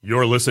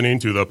You're listening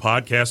to the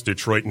Podcast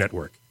Detroit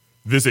Network.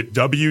 Visit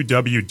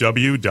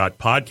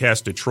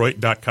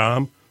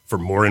www.podcastdetroit.com for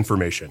more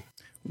information.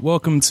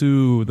 Welcome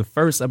to the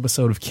first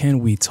episode of Can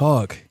We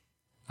Talk?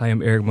 I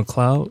am Eric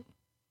McLeod.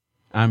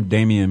 I'm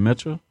Damian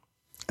Mitchell.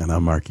 And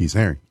I'm Marquise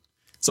Herring.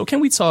 So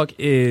Can We Talk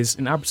is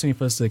an opportunity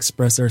for us to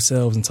express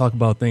ourselves and talk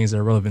about things that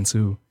are relevant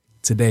to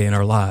today in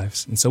our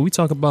lives. And so we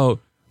talk about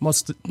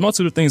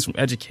multitude of things from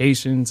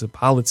education to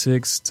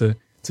politics to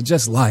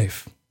just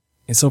life.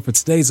 And so for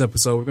today's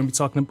episode, we're going to be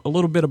talking a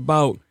little bit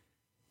about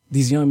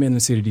these young men in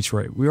the city of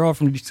Detroit. We're all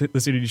from the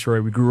city of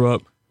Detroit. We grew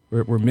up.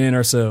 We're men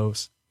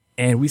ourselves.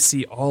 And we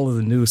see all of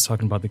the news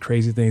talking about the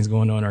crazy things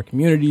going on in our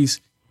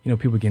communities. You know,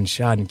 people getting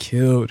shot and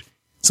killed.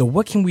 So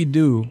what can we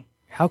do?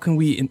 How can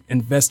we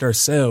invest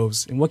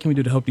ourselves? And what can we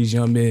do to help these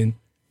young men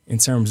in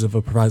terms of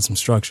providing some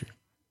structure?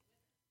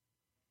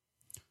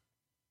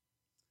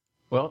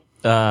 Well,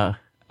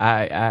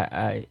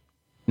 I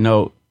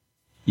know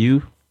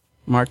you,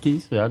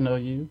 Marquise. I know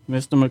you,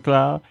 Mr.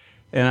 McLeod.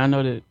 And I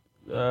know that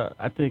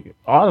I think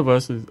all of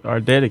us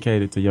are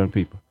dedicated to young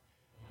people.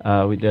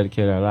 We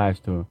dedicate our lives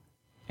to them.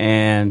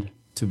 And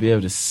to be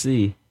able to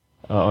see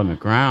on the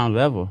ground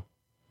level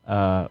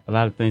a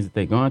lot of things that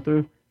they're going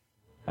through,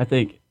 I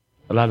think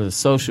a lot of the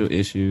social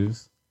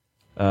issues,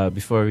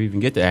 before we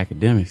even get to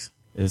academics,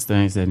 is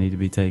things that need to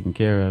be taken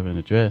care of and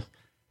addressed.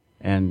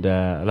 And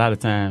a lot of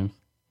times,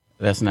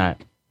 that's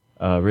not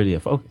really a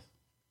focus.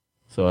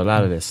 So a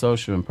lot of their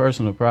social and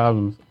personal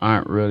problems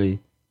aren't really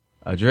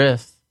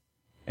addressed,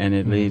 and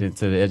it leads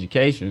into the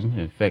education.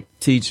 It affects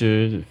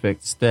teachers, it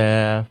affects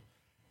staff,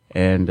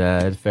 and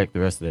it affects the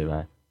rest of their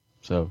life.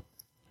 So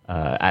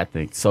I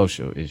think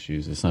social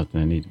issues is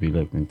something that need to be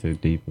looked into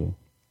deeply.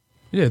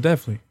 Yeah,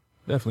 definitely.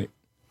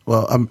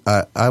 Well,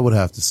 I would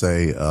have to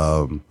say,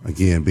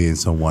 again, being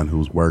someone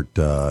who's worked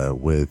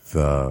with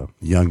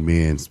young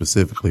men,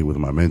 specifically with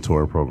my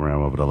mentor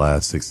program over the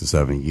last 6 to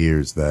 7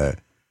 years, that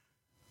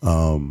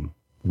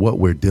what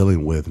we're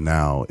dealing with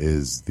now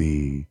is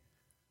the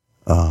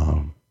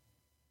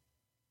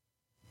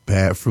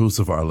bad fruits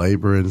of our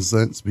labor, in a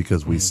sense,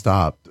 because we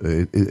stopped.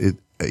 Eric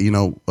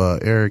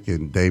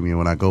and Damian,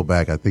 when I go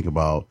back, I think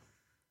about,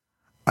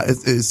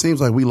 it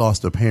seems like we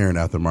lost a parent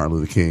after Martin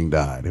Luther King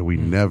died, and we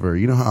never,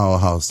 you know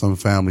how some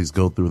families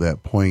go through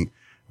that point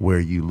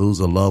where you lose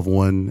a loved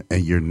one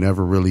and you're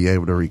never really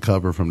able to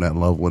recover from that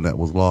loved one that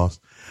was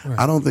lost. Right.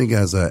 I don't think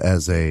as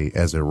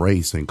a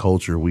race and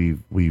culture,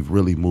 we've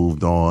really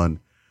moved on,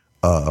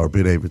 or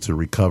been able to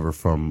recover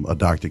from a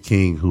Dr.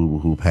 King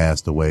who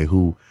passed away,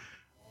 who,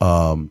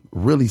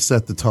 really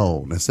set the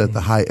tone and set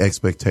the high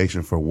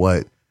expectation for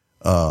what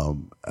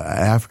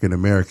African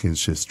Americans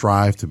should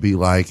strive to be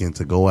like and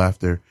to go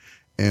after.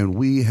 And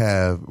we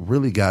have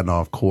really gotten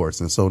off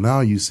course. And so now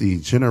you see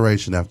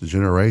generation after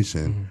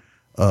generation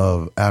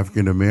of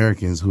African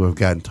Americans who have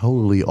gotten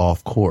totally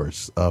off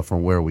course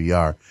from where we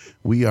are.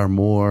 We are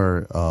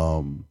more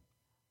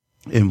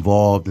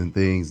involved in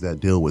things that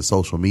deal with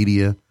social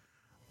media,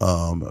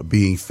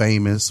 being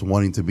famous,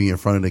 wanting to be in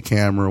front of the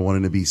camera,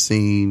 wanting to be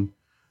seen.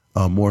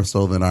 More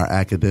so than our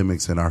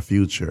academics and our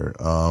future.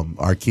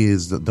 Our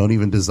kids don't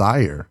even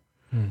desire.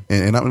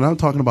 And I'm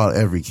talking about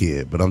every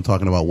kid, but I'm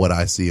talking about what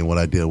I see and what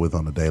I deal with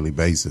on a daily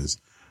basis.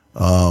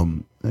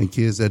 And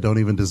kids that don't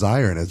even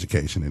desire an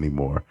education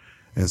anymore.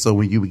 And so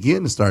when you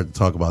begin to start to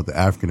talk about the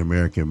African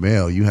American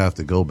male, you have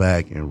to go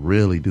back and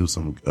really do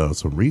some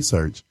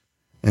research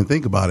and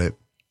think about it.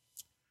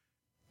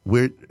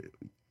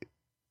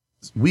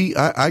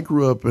 I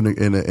grew up in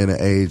an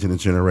age, in a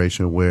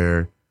generation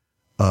where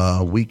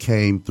we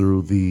came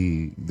through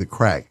the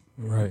crack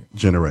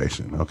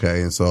generation.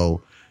 Okay. And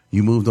so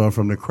you moved on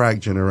from the crack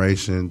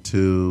generation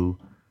to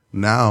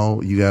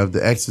now you have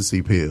the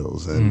ecstasy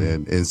pills.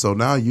 And so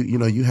now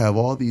you have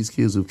all these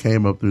kids who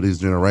came up through these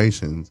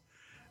generations,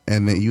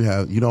 and then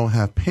you don't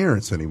have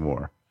parents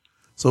anymore.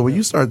 So when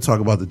you start to talk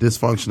about the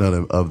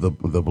dysfunction of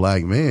the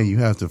black man, you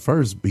have to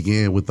first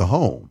begin with the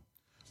home.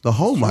 The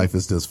home life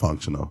is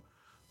dysfunctional.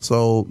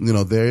 So,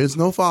 there is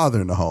no father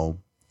in the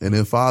home. And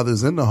if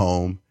father's in the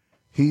home,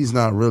 he's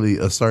not really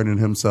asserting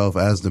himself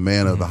as the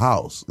man of the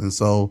house. And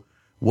so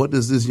what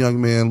does this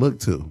young man look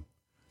to?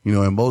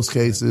 In most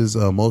cases,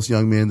 most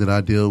young men that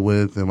I deal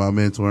with in my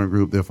mentoring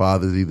group, their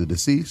father is either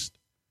deceased,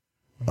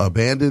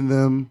 abandoned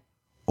them,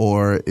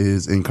 or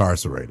is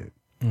incarcerated.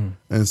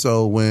 And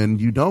so when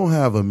you don't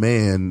have a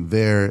man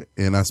there,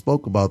 and I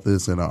spoke about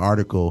this in an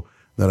article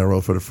that I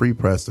wrote for the Free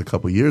Press a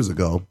couple years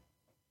ago,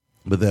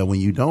 but that when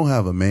you don't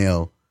have a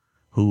male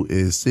who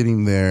is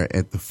sitting there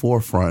at the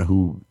forefront,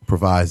 who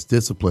provides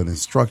discipline and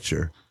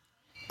structure,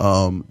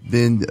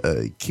 then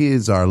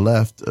kids are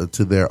left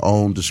to their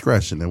own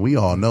discretion. And we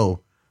all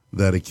know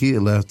that a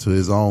kid left to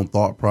his own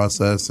thought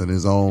process and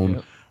his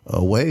own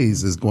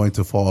ways is going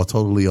to fall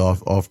totally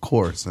off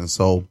course. And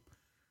so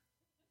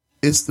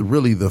it's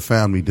really the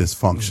family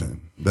dysfunction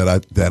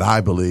that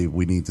I believe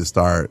we need to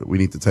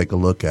take a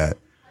look at.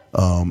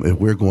 If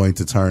we're going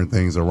to turn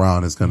things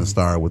around, it's going to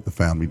start with the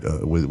family,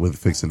 with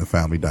fixing the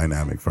family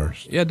dynamic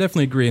first. Yeah, I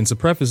definitely agree. And to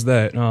preface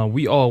that,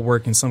 we all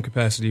work in some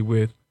capacity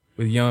with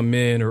young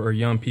men or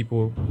young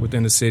people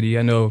within the city.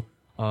 I know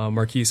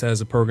Marquise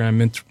has a program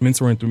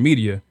mentoring through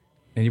media,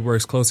 and he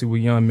works closely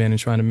with young men and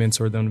trying to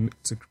mentor them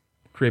to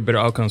create better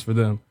outcomes for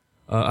them.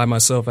 I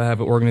have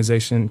an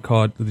organization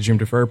called the Dream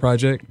Deferred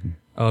Project.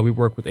 We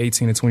work with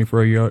 18 and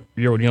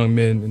 24-year-old young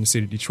men in the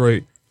city of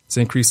Detroit to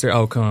increase their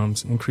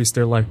outcomes, increase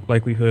their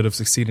likelihood of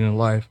succeeding in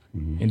life.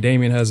 Mm-hmm. And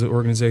Damien has an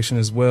organization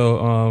as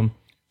well.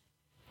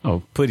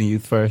 Putting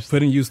youth first.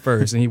 Putting youth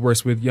first, and he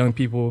works with young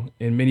people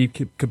in many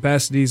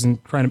capacities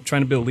and trying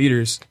to build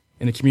leaders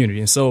in the community.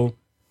 And so,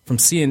 from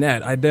seeing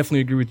that, I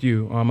definitely agree with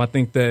you. I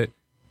think that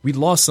we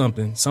lost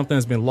something. Something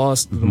has been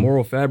lost. Mm-hmm. The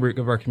moral fabric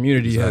of our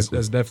community has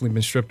definitely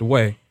been stripped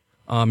away.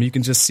 You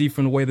can just see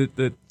from the way that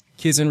the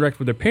kids interact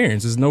with their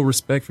parents. There's no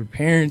respect for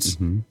parents.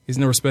 Mm-hmm. There's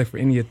no respect for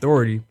any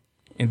authority.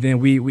 And then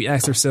we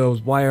ask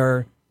ourselves, why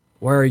are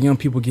young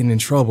people getting in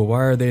trouble?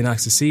 Why are they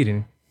not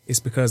succeeding? It's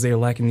because they are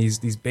lacking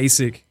these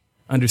basic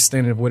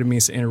understanding of what it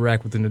means to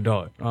interact with an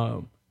adult.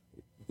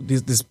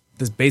 This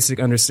basic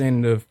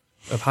understanding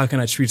of how can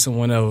I treat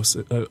someone else,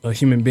 a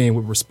human being,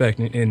 with respect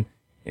and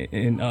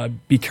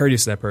be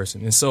courteous to that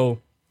person. And so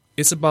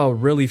it's about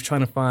really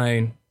trying to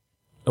find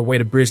a way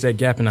to bridge that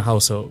gap in the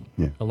household.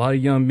 Yeah. A lot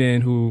of young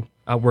men who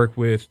I work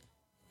with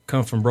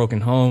come from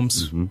broken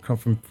homes, mm-hmm. come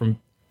from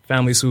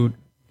families who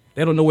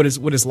they don't know what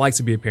it's like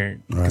to be a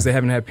parent because they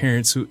haven't had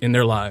parents who in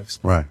their lives.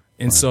 Right.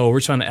 And so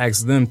we're trying to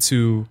ask them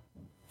to,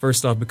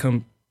 first off,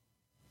 become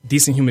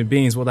decent human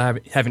beings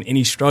without having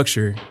any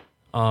structure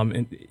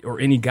or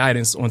any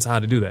guidance on how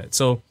to do that.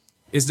 So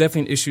it's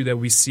definitely an issue that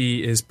we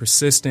see is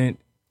persistent,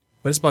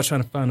 but it's about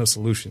trying to find those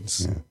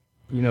solutions.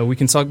 Yeah. We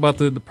can talk about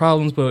the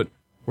problems, but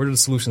where do the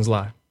solutions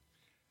lie?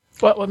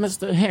 Well,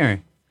 Mr.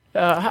 Herring,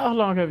 how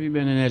long have you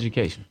been in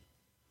education?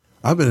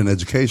 I've been in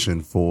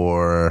education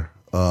for,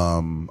 I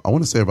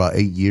want to say about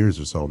 8 years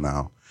or so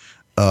now.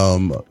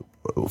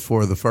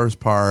 For the first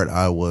part,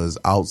 I was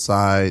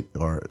outside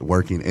or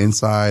working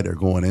inside or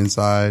going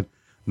inside.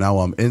 Now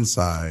I'm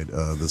inside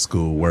the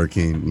school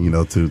working,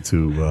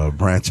 to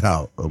branch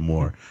out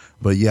more.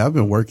 But yeah, I've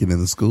been working in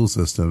the school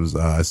systems.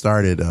 I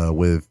started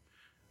with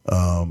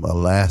a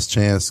last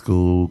chance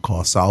school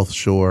called South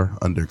Shore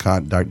under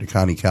Dr.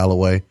 Connie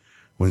Calloway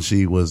when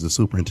she was the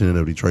superintendent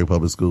of Detroit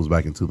Public Schools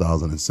back in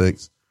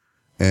 2006.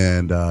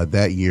 And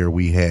that year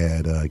we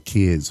had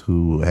kids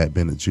who had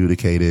been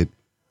adjudicated,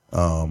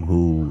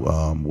 who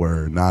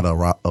were not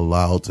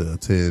allowed to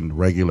attend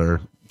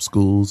regular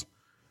schools,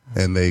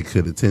 and they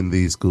could attend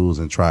these schools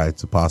and try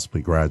to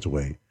possibly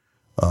graduate.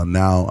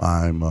 Now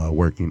I'm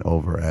working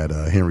over at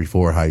Henry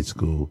Ford High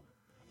School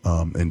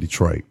in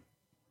Detroit.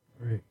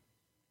 Great.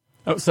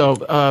 Oh, so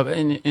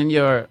in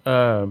your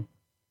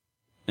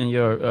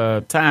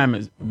time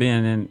as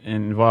being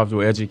involved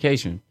with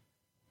education,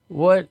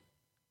 what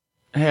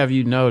have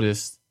you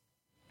noticed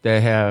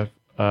that have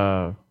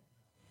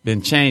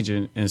been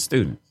changing in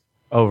students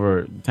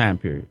over the time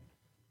period?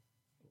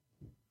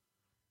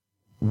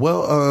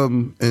 Well,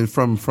 and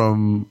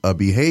from a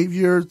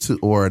behavior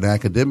or an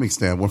academic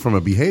standpoint, from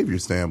a behavior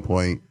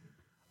standpoint,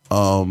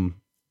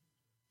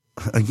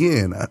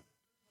 again,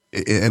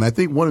 and I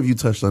think one of you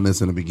touched on this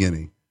in the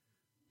beginning.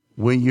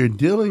 When you're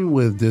dealing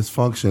with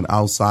dysfunction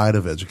outside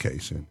of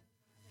education,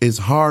 it's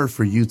hard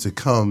for you to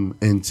come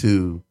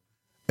into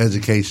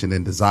education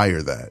and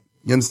desire that.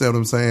 You understand what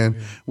I'm saying?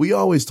 Yeah. We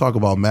always talk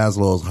about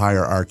Maslow's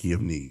hierarchy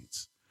of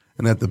needs.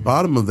 And at the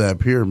bottom of that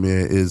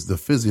pyramid is the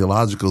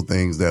physiological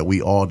things that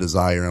we all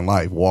desire in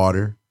life: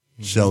 water,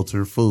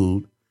 shelter,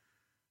 food.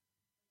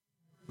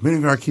 Many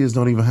of our kids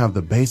don't even have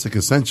the basic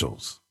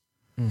essentials.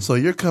 So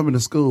you're coming to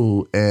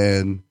school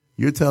and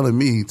you're telling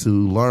me to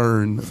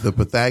learn the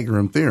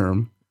Pythagorean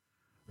theorem,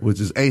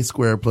 which is a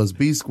squared plus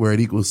b squared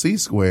equals c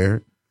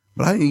squared,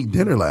 but I didn't eat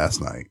dinner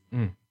last night.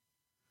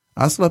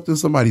 I slept in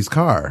somebody's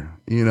car.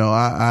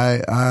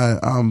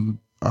 I'm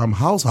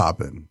house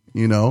hopping,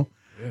 Yeah.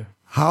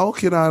 How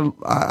can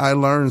I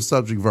learn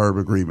subject verb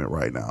agreement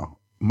right now?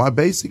 My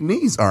basic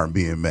needs aren't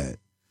being met.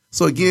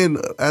 So again,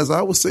 as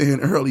I was saying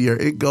earlier,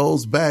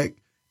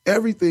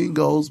 everything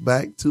goes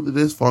back to the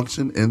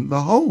dysfunction in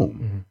the home.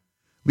 Mm-hmm.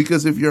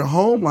 Because if your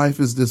home life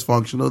is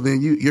dysfunctional,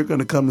 then you're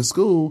going to come to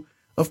school.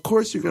 Of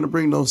course, you're going to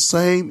bring those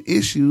same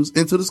issues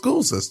into the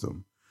school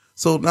system.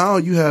 So now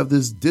you have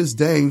this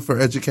disdain for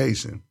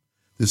education.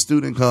 The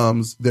student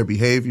comes, their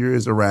behavior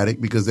is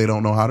erratic because they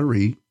don't know how to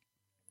read.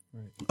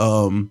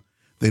 Right.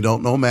 They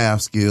don't know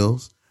math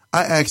skills.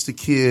 I asked a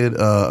kid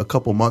a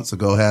couple months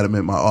ago, had him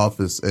in my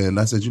office, and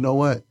I said, you know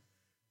what?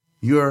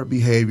 Your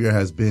behavior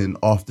has been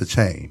off the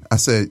chain. I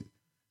said,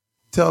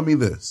 tell me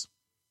this.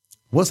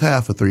 What's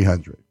half of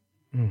 300?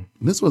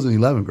 This was an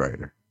 11th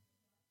grader.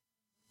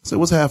 I said,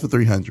 what's half of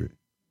 300?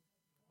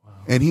 Wow.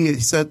 And he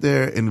sat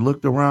there and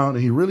looked around,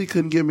 and he really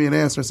couldn't give me an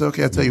answer. I said,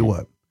 okay, I'll tell you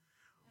what.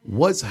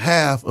 What's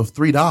half of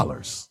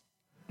 $3?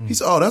 He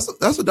said, oh, that's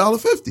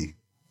 $1.50.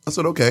 I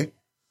said, okay.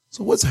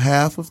 So what's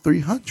half of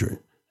 300?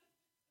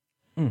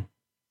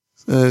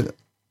 Said,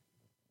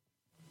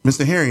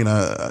 Mr. Herring,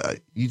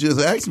 you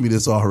just asked me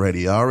this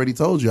already. I already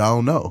told you I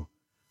don't know.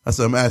 I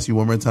said, I'm going to ask you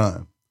one more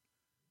time.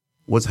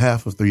 What's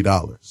half of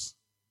 $3?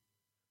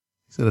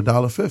 He said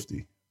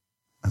 $1.50.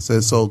 I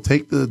said, so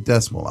take the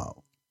decimal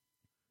out.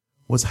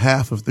 What's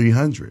half of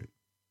 300?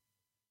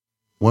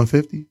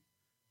 150?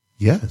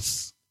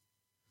 Yes.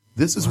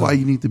 This is why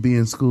you need to be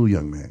in school,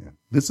 young man.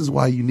 This is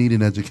why you need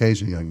an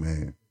education, young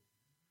man.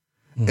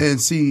 And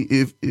see,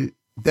 if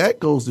that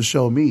goes to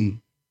show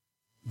me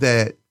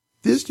that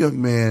this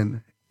young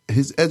man,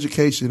 his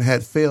education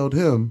had failed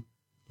him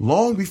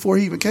long before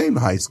he even came to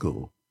high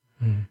school.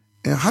 And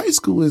high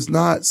school is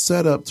not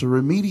set up to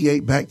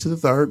remediate back to the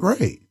third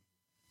grade.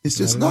 It's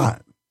just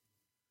not.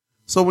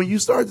 So when you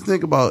start to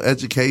think about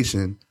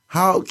education,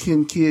 how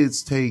can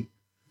kids take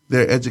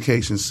their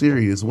education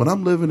serious? When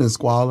I'm living in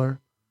squalor,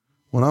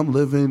 when I'm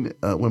living,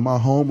 when my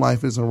home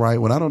life isn't right,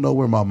 when I don't know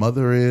where my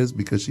mother is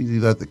because she's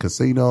either at the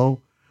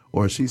casino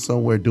or she's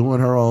somewhere doing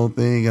her own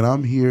thing, and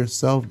I'm here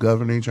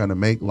self-governing, trying to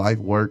make life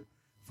work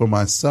for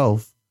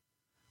myself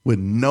with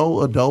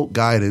no adult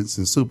guidance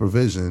and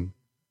supervision,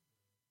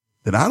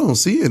 then I don't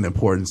see an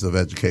importance of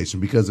education,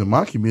 because in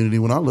my community,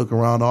 when I look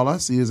around, all I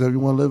see is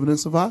everyone living in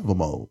survival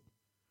mode.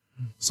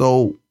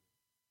 So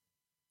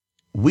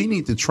we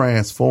need to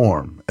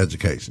transform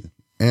education,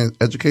 and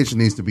education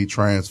needs to be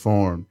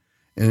transformed,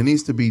 and it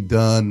needs to be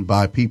done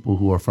by people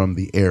who are from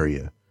the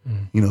area.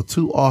 You know,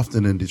 too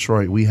often in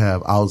Detroit, we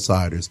have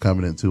outsiders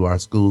coming into our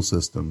school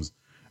systems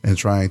and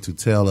trying to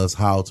tell us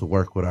how to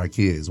work with our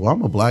kids. Well,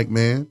 I'm a black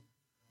man.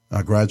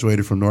 I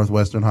graduated from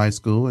Northwestern High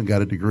School and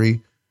got a degree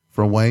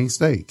from Wayne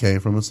State, came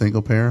from a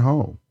single parent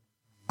home.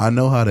 I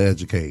know how to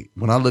educate.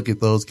 When I look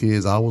at those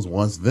kids, I was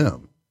once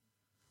them.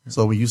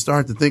 So when you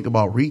start to think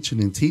about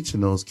reaching and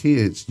teaching those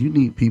kids, you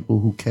need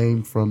people who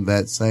came from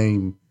that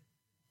same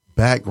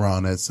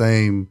background, that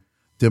same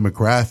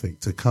demographic,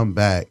 to come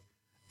back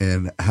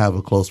and have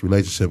a close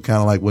relationship, kind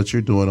of like what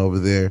you're doing over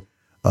there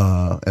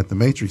at the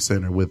Matrix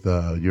Center with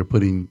you're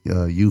putting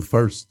Youth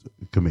First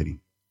Committee.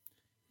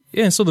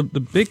 Yeah, and so the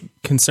big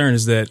concern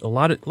is that a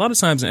lot of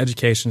times in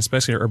education,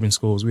 especially in urban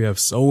schools, we have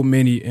so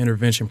many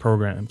intervention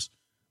programs,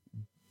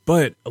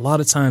 but a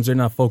lot of times they're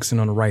not focusing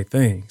on the right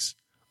things.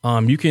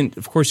 You can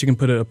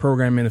put a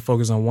program in and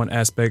focus on one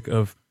aspect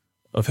of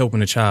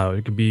helping a child.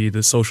 It could be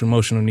the social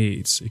emotional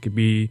needs. It could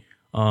be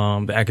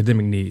the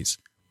academic needs.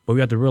 But we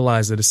have to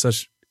realize that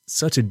it's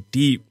such a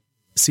deep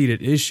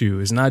seated issue.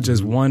 It's not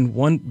just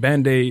one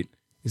Band-Aid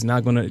is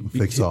not going to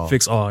fix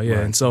all. Yeah.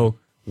 Right. And so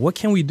what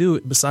can we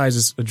do besides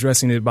just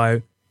addressing it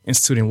by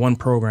instituting one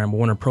program or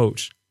one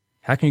approach?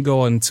 How can you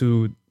go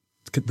into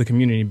the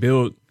community,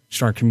 build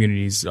strong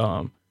communities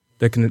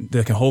that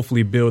can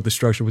hopefully build the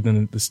structure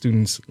within the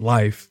student's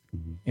life,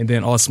 and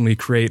then ultimately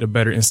create a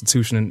better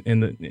institution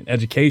in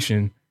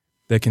education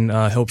that can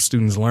help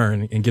students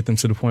learn and get them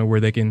to the point where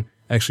they can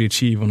actually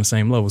achieve on the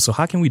same level. So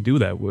how can we do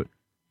that? What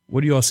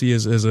do you all see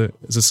as a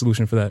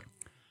solution for that?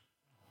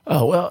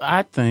 Oh, well,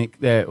 I think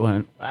that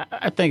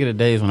I think of the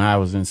days when I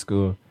was in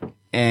school,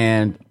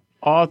 and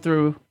all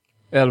through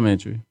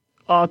elementary,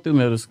 all through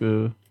middle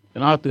school,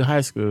 and all through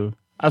high school,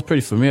 I was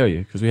pretty familiar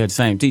because we had the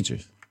same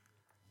teachers.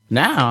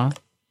 Now,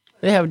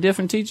 they have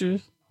different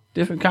teachers,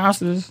 different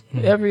counselors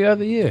every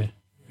other year.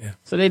 Yeah.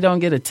 So they don't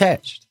get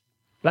attached.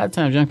 A lot of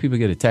times young people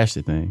get attached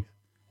to things,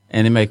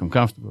 and they make them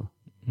comfortable.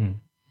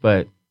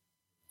 But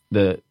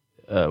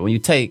when you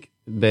take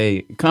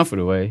their comfort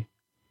away,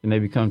 then they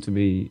become to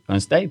be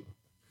unstable.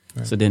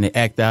 Right. So then they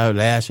act out,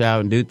 lash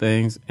out, and do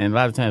things. And a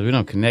lot of times we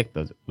don't connect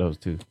those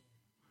two.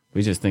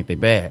 We just think they're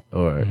bad,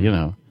 or,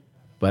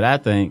 But I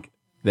think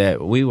that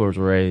we were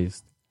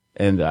raised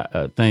and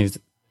things,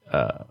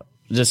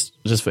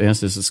 just for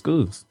instance, in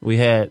schools. We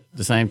had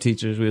the same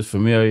teachers. We was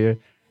familiar.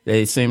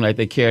 They seemed like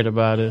they cared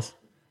about us.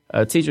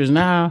 Teachers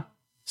now,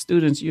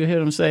 students, you hear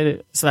them say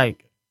that, it's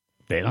like,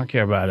 they don't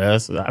care about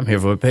us. I'm here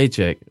for a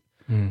paycheck.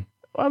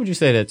 Why would you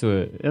say that to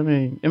it? I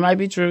mean, it might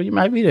be true. You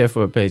might be there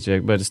for a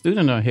paycheck, but the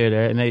student don't hear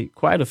that, and they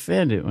quite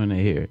offended when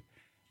they hear it.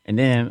 And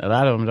then a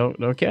lot of them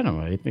don't care no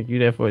more. They think you're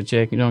there for a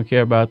check. You don't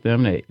care about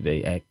them.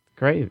 They act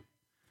crazy,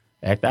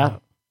 act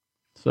out.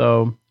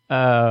 So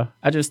I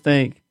just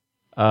think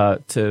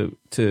to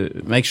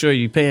make sure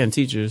you're paying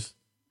teachers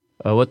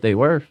what they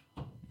worth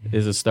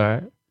is a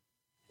start,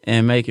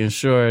 and making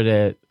sure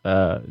that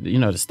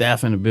the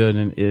staff in the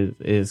building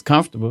is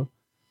comfortable,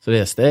 so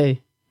they'll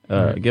stay.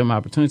 Give them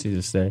opportunity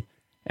to stay.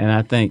 And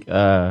I think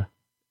a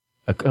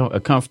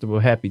comfortable,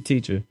 happy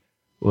teacher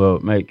will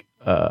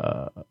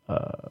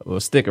will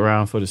stick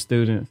around for the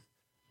students.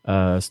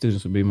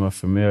 Students will be more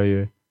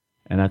familiar,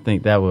 and I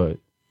think that would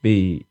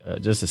be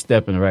just a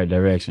step in the right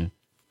direction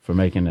for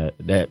making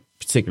that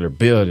particular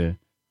building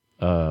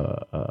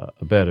a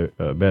better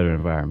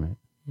environment.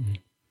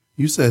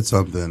 You said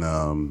something,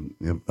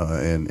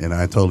 and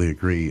I totally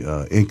agree.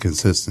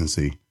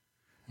 Inconsistency.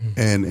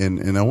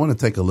 And I want to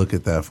take a look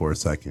at that for a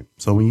second.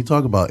 So when you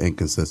talk about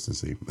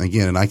inconsistency,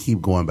 again, and I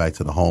keep going back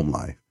to the home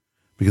life,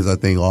 because I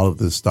think all of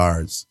this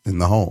starts in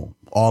the home.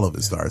 All of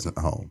it starts in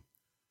the home.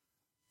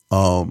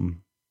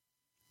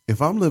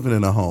 If I'm living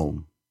in a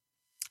home,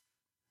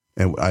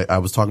 and I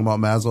was talking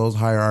about Maslow's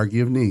hierarchy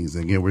of needs.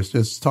 Again, we're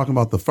just talking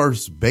about the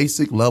first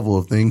basic level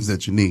of things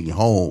that you need.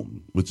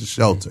 Home, which is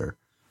shelter,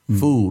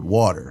 food,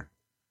 water.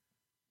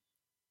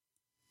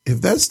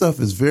 if that stuff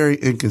is very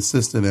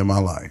inconsistent in my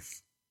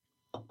life,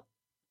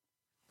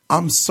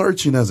 I'm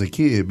searching as a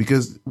kid,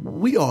 because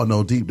we all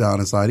know deep down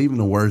inside, even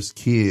the worst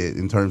kid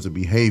in terms of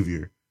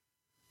behavior,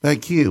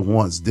 that kid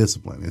wants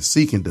discipline, is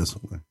seeking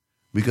discipline.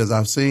 Because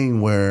I've seen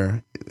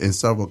where in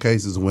several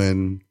cases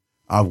when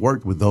I've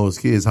worked with those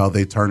kids, how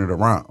they turn it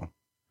around,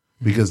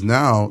 because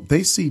now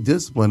they see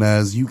discipline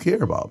as you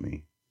care about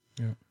me.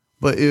 Yeah.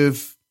 But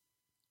if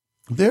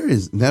there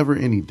is never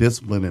any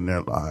discipline in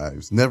their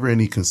lives, never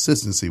any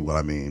consistency,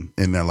 in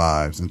their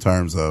lives in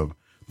terms of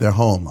their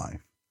home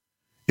life,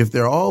 if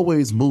they're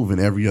always moving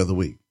every other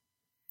week,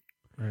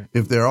 right,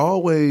 if they're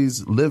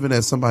always living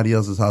at somebody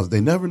else's house, they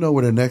never know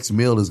where their next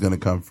meal is going to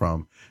come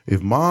from.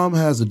 If mom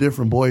has a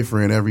different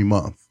boyfriend every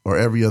month or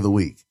every other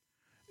week,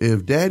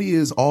 if daddy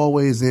is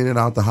always in and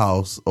out the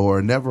house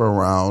or never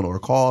around, or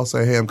call,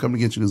 say, hey, I'm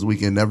coming to get you this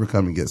weekend, never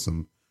come and get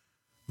some.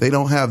 They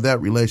don't have that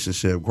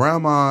relationship.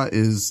 Grandma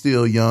is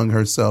still young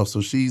herself,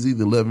 so she's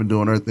either living,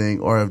 doing her thing,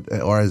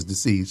 or is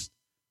deceased.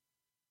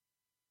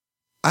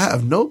 I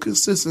have no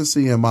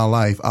consistency in my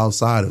life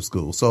outside of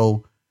school.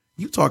 So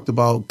you talked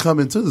about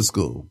coming to the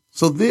school.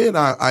 So then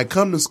I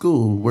come to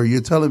school where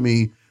you're telling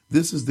me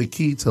this is the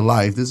key to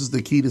life, this is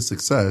the key to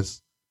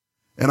success,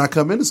 and I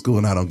come into school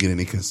and I don't get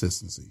any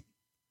consistency.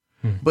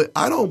 But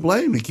I don't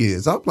blame the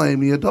kids. I blame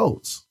the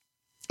adults.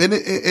 And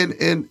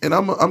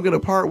I'm going to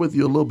part with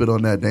you a little bit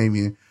on that,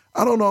 Damien.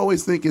 I don't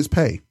always think it's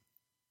pay.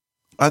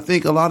 I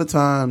think a lot of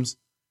times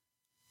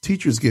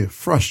teachers get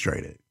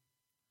frustrated.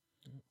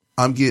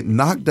 I'm getting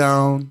knocked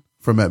down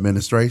from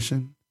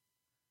administration,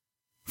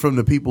 from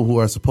the people who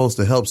are supposed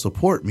to help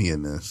support me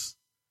in this,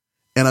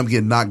 and I'm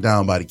getting knocked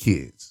down by the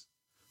kids.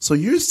 So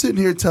you're sitting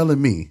here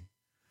telling me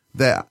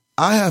that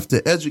I have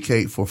to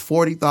educate for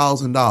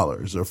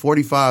 $40,000 or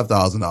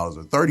 $45,000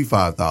 or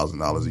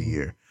 $35,000 a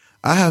year.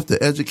 I have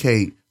to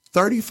educate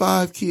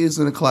 35 kids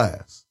in a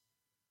class.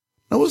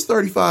 Now, what's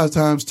 35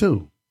 times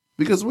 2?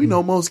 Because we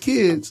know most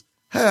kids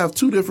have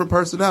 2 different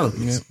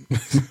personalities.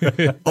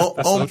 Yeah.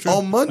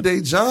 on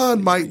Monday,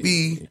 John might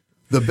be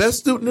the best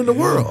student in the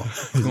world.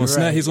 He's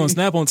gonna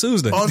snap on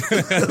Tuesday. On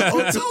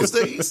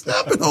Tuesday, he's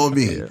snapping on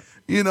me. Yeah.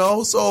 You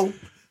know, so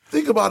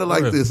think about it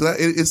like this.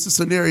 It's the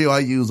scenario I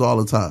use all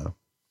the time.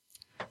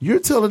 You're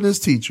telling this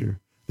teacher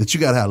that you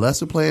got to have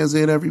lesson plans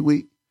in every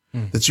week,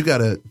 that you got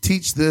to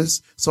teach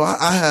this. So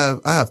I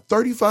have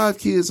 35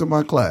 kids in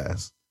my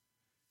class.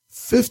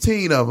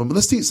 15 of them,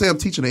 say I'm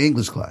teaching an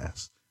English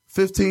class.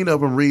 15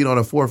 of them read on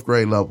a 4th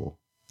grade level.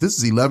 This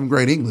is 11th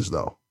grade English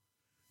though.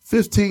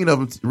 15 of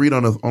them read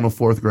on a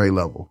 4th grade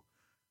level.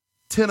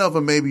 10 of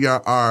them maybe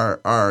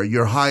are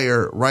your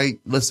higher, right?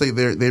 Let's say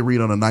they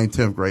read on a 9th,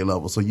 10th grade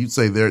level. So you'd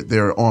say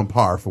they're on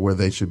par for where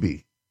they should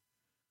be.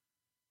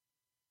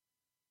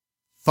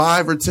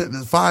 5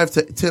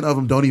 to 10 of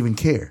them don't even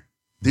care.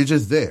 They're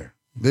just there.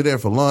 They're there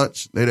for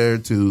lunch. They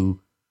don't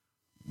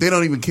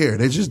even care.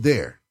 They're just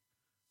there.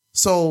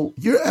 So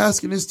you're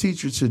asking this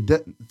teacher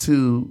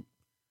to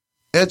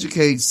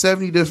educate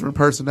 70 different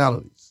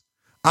personalities.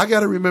 I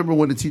got to remember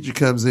when the teacher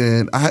comes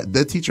in,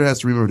 that teacher has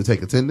to remember to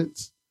take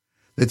attendance.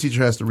 That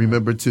teacher has to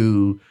remember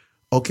to,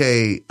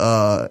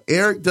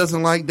 Eric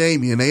doesn't like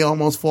Damien. They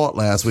almost fought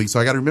last week. So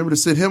I got to remember to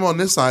sit him on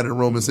this side of the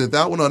room and sit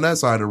that one on that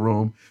side of the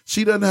room.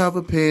 She doesn't have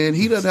a pen.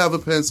 He doesn't have a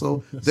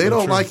pencil. They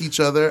don't like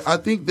each other. I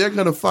think they're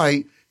going to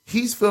fight.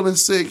 He's feeling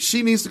sick.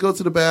 She needs to go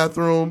to the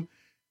bathroom.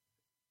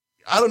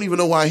 I don't even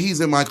know why he's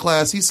in my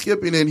class. He's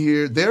skipping in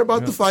here. They're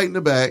about to fight in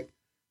the back.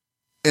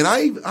 And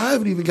I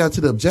haven't even got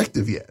to the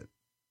objective yet.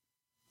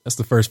 That's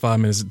the first 5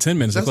 minutes, 10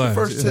 minutes of class.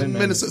 That's the first 10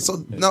 minutes.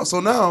 So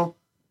now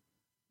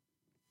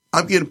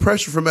I'm getting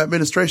pressure from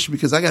administration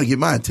because I got to get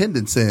my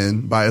attendance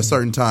in by a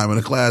certain time in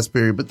a class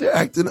period, but they're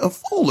acting a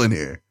fool in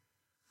here.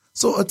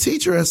 So a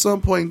teacher at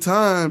some point in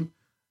time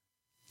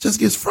just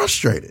gets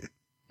frustrated.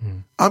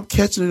 I'm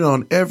catching it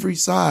on every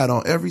side.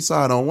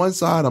 On one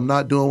side, I'm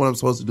not doing what I'm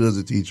supposed to do as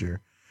a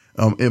teacher.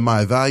 In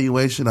my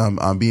evaluation,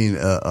 I'm being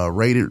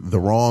rated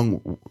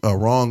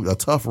a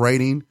tough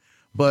rating,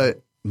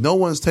 but no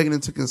one's taking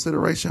into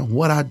consideration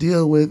what I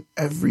deal with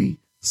every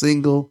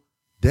single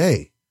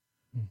day.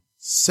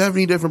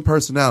 70 different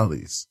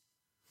personalities.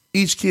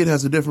 Each kid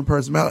has a different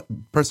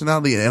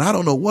personality, and I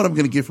don't know what I'm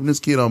going to get from this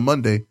kid on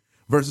Monday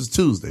versus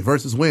Tuesday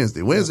versus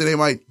Wednesday. Wednesday, they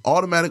might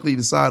automatically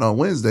decide on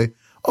Wednesday,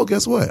 oh,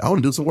 guess what? I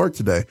want to do some work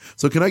today.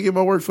 So can I get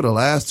my work for the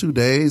last 2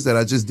 days that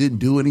I just didn't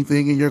do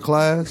anything in your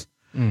class?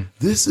 Some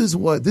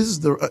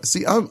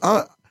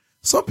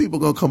people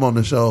gonna come on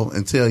the show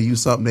and tell you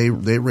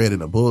something they read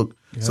in a book,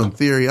 some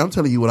theory. I'm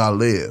telling you what I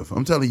live.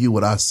 I'm telling you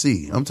what I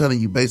see. I'm telling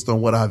you based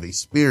on what I've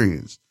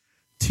experienced.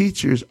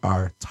 Teachers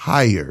are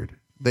tired.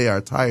 They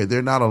are tired.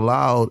 They're not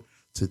allowed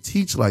to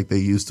teach like they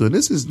used to. And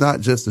this is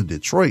not just a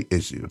Detroit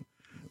issue.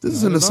 This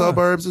is in the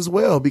suburbs as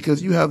well,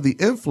 because you have the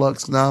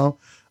influx now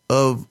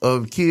of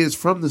kids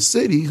from the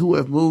city who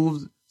have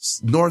moved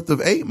north of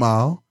 8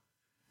 Mile.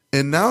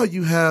 And now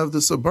you have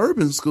the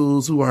suburban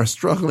schools who are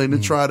struggling to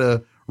try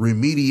to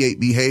remediate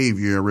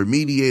behavior,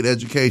 remediate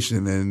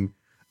education. And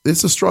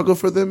it's a struggle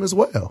for them as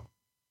well.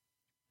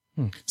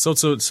 So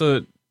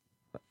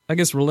I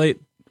guess relate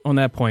on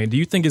that point, do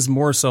you think it's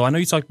more so, I know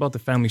you talked about the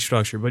family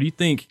structure, but do you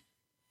think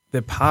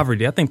that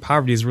poverty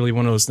is really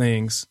one of those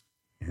things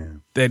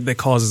that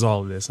causes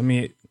all of this? I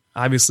mean,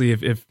 obviously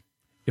if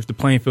the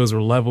playing fields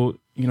were leveled,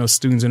 you know,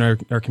 students in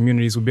our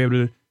communities would be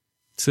able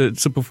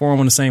to perform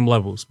on the same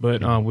levels.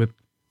 But with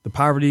the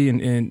poverty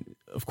and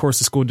of course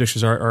the school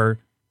districts are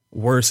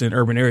worse in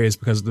urban areas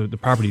because of the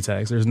property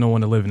tax. There's no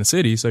one to live in the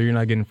city, so you're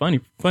not getting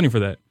funding for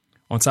that.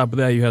 On top of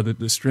that, you have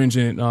the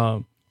stringent,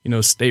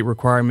 state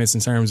requirements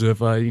in terms of,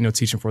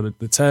 teaching for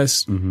the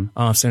test.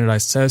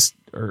 Standardized tests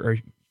are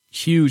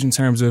huge in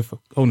terms of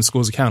holding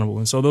schools accountable.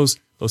 And so those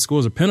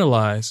schools are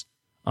penalized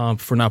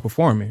for not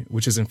performing,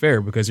 which isn't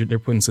fair because they're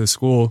put into a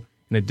school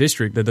in a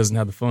district that doesn't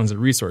have the funds and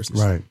resources.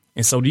 Right.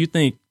 And so do you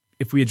think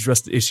if we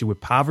address the issue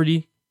with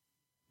poverty,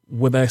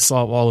 would that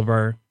solve all of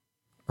our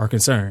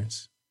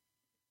concerns?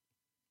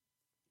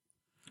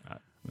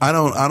 I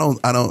don't.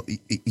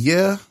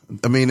 Yeah.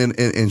 I mean,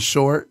 in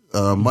short,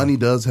 money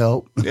does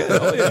help.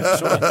 Yeah,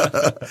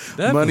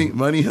 sure.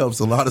 Money helps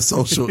a lot of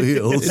social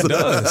ills. It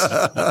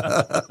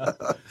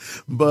does.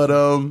 But,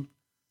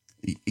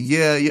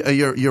 yeah,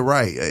 you're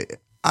right.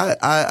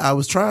 I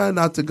was trying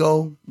not to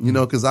go,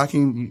 cause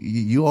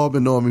you all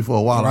been knowing me for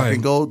a while. Right. I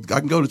can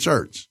go to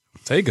church.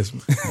 Take us.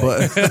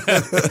 But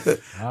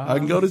I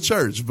can go to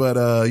church, but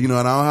and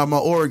I don't have my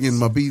organ,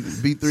 my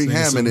B3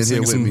 Hammond in here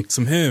with me.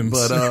 Some hymns.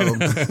 But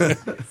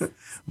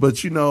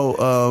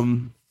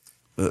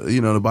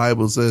the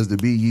Bible says to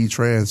be ye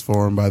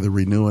transformed by the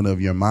renewing of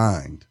your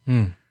mind.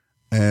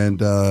 And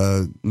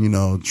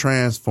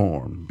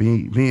transform,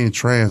 being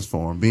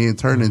transformed, being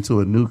turned into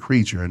a new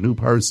creature, a new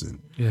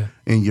person. Yeah.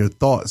 In your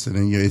thoughts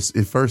and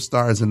it first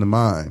starts in the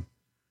mind.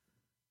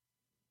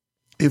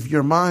 If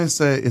your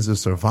mindset is a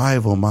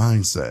survival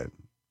mindset,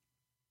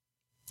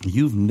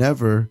 you've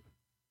never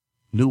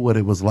knew what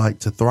it was like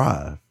to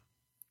thrive.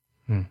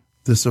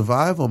 The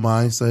survival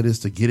mindset is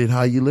to get it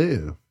how you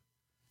live.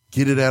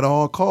 Get it at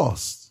all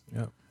costs.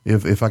 Yep.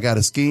 If I got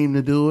a scheme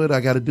to do it,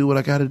 I got to do what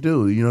I got to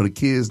do. The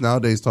kids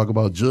nowadays talk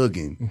about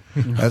jugging.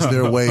 That's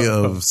their way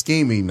of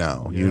scheming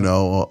now,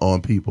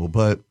 on people.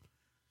 But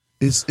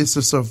it's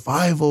a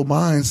survival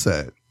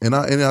mindset. And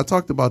I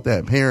talked about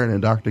that parent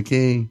and Dr.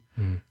 King.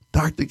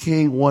 Dr.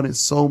 King wanted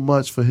so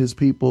much for his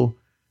people.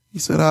 He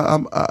said,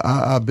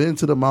 I've been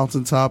to the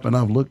mountaintop and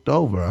I've looked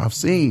over. I've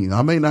seen.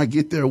 I may not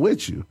get there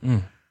with you.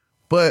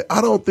 But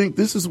I don't think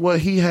this is what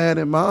he had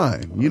in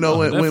mind.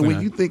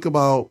 When you think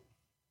about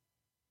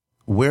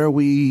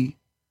the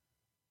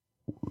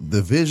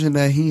vision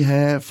that he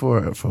had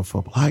for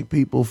black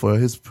people, for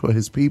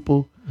his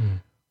people,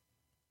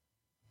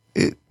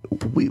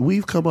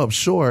 we've come up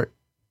short,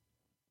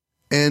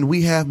 and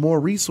we have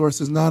more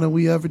resources now than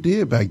we ever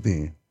did back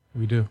then.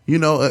 We do.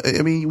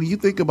 I mean, when you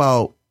think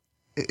about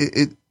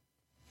it,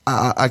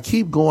 I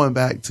keep going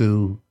back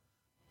to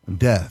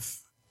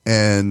death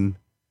and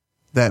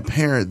that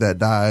parent that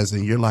dies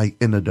and you're like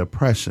in a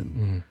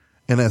depression.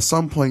 And at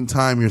some point in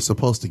time, you're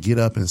supposed to get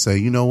up and say,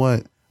 you know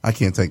what? I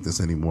can't take this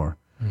anymore.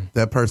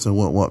 That person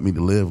wouldn't want me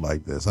to live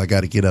like this. I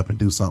got to get up and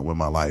do something with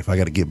my life. I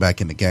got to get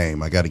back in the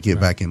game. I got to get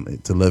back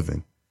into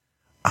living.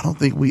 I don't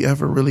think we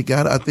ever really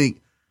got it.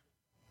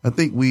 I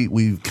think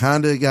we've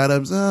kind of got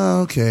up.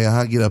 Okay,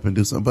 I'll get up and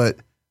do something. But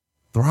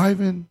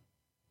thriving,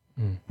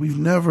 we've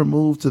never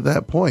moved to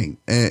that point,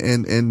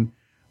 and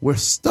we're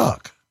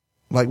stuck.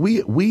 Like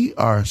we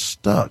are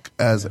stuck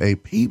as a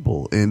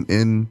people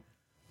in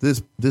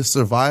this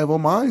survival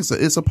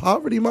mindset. It's a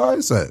poverty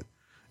mindset.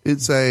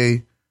 It's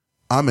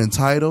I'm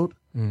entitled.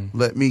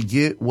 Let me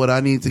get what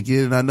I need to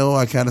get. And I know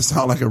I kind of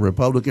sound like a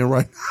Republican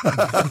right now.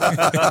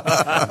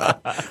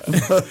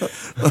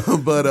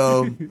 but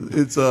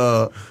it's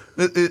an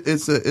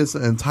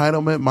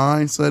entitlement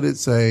mindset.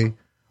 It's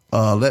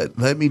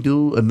let me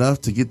do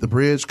enough to get the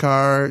bridge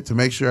card to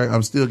make sure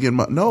I'm still getting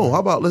how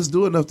about let's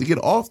do enough to get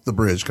off the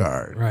bridge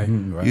card. Right.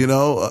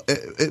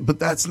 But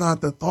that's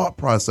not the thought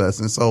process.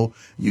 And so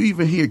you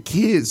even hear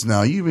kids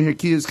now,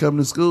 come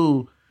to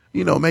school,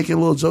 making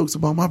little jokes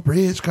about my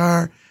bridge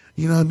card,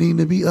 needing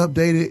to be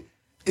updated.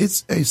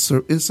 It's a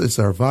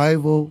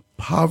survival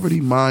poverty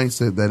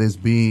mindset that is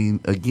being,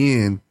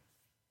 again,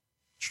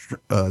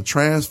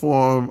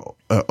 transformed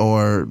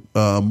or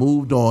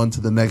moved on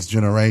to the next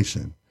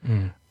generation.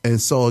 And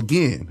so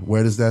again,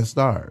 where does that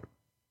start?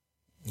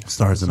 It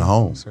starts in the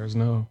home.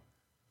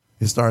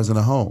 It starts in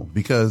the home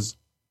because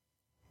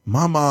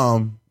my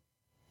mom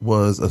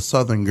was a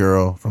Southern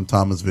girl from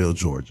Thomasville,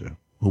 Georgia,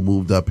 who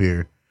moved up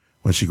here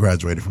when she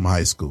graduated from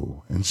high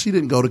school. And she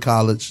didn't go to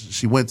college.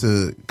 She went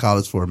to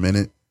college for a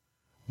minute,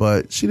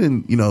 but she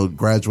didn't,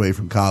 graduate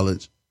from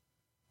college.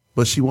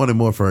 But she wanted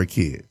more for her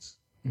kids.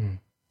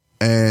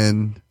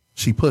 And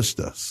she pushed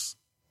us.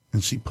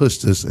 And she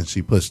pushed us and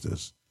she pushed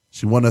us.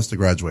 She wanted us to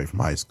graduate from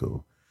high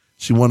school.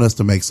 She wanted us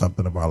to make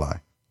something of our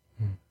life.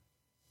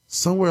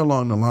 Somewhere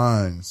along the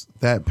lines,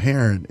 that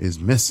parent is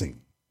missing.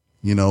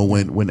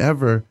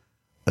 Whenever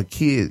a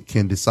kid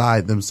can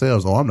decide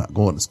themselves, I'm not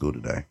going to school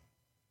today.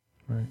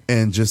 Right.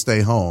 And just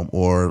stay home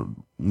or,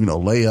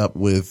 lay up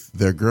with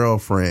their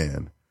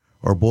girlfriend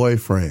or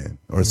boyfriend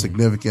or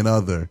significant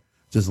other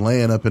just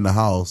laying up in the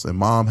house and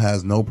mom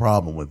has no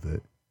problem with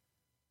it,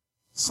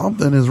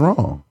 something is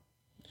wrong.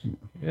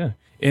 Yeah.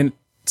 And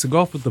to go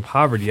off with the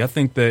poverty, I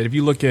think that if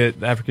you look at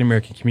the African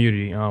American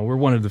community, we're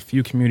one of the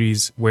few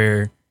communities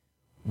where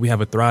we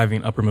have a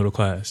thriving upper middle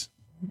class.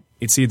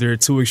 It's either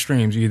two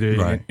extremes,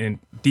 either in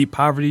deep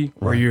poverty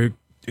or you're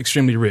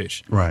extremely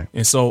rich. Right.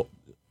 And so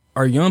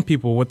our young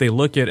people, what they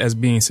look at as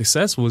being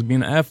successful is being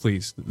the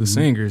athletes, the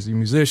singers, the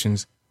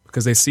musicians,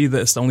 because they see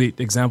that's the only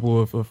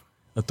example of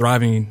a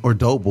thriving or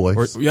dope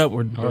boys. Or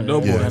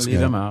dope boys. Leave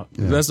them out.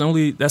 Yeah. That's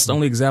the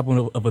only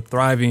example of a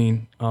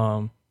thriving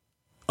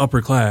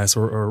upper class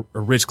or a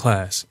rich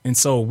class. And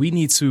so we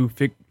need to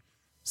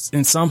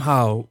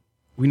somehow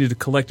we need to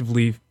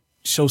collectively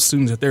show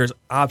students that there's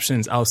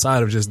options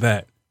outside of just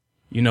that.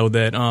 You know,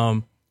 that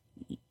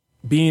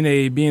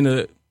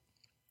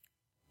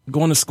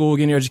going to school,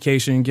 getting your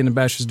education, getting a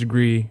bachelor's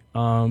degree,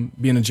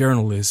 being a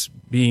journalist,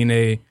 being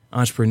a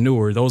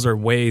entrepreneur, those are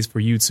ways for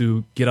you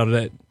to get out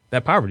of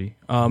that poverty.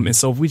 And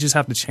so we just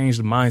have to change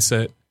the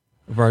mindset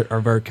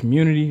of our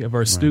community, of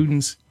our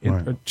students,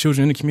 and our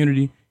children in the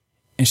community,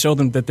 and show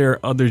them that there are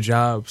other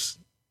jobs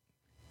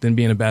than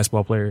being a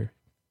basketball player,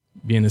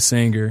 being a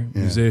singer,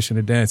 musician,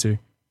 a dancer.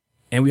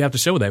 And we have to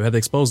show that. We have to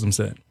expose them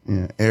to that.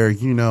 Yeah.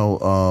 Eric, you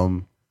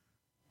know,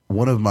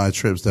 one of my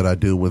trips that I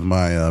do with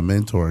my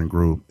mentoring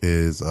group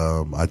is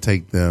I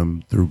take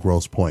them through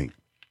Grosse Pointe.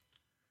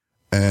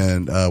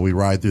 And we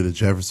ride through the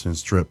Jefferson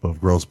Strip of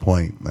Grosse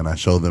Pointe, and I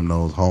show them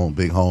those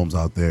big homes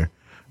out there.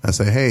 I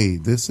say, hey,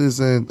 this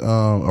isn't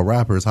a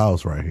rapper's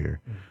house right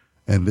here.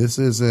 And this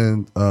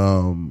isn't,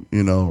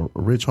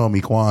 Rich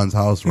Homie Quan's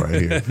house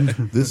right here.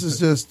 This is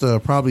just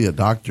probably a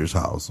doctor's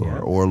house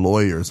or a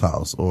lawyer's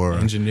house or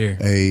engineer,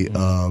 a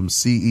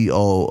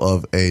CEO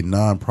of a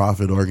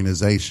nonprofit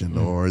organization,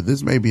 or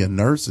this may be a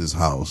nurse's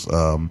house,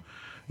 or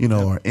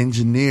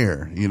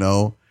engineer,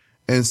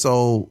 And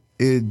so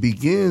it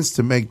begins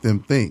to make them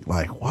think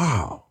like,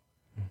 wow,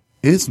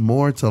 it's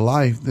more to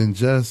life than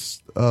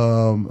just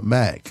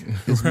Mac.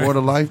 It's more to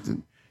life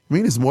than... I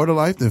mean, it's more to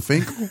life than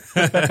Finkel.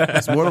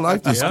 It's more to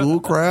life than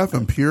Schoolcraft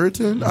and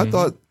Puritan. I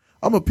thought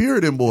I'm a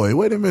Puritan boy.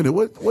 Wait a minute.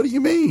 What do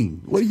you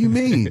mean? What do you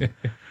mean?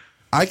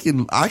 I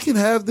can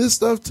have this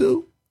stuff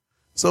too.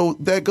 So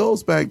that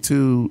goes back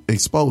to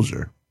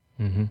exposure.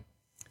 Mm-hmm.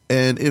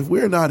 And if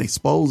we're not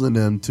exposing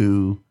them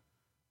to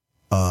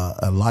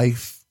a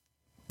life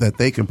that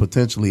they can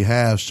potentially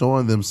have,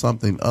 showing them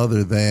something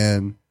other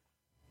than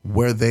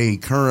where they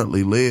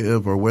currently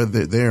live or where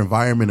their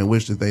environment in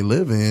which that they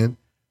live in,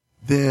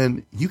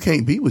 then you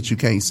can't be what you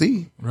can't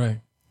see. Right.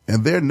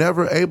 And they're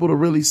never able to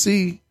really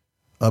see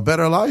a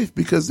better life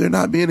because they're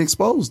not being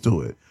exposed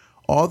to it.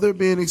 All they're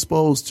being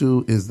exposed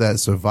to is that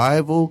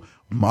survival,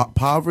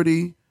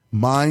 poverty,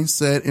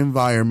 mindset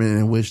environment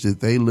in which that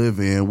they live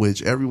in,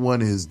 which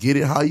everyone is get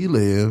it how you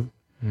live.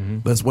 Mm-hmm.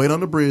 Let's wait on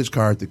the bridge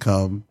card to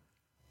come.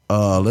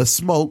 Let's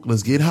smoke.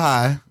 Let's get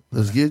high.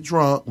 Let's get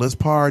drunk. Let's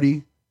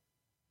party.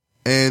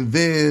 And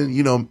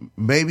then,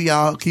 maybe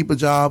I'll keep a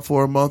job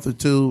for a month or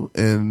two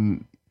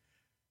and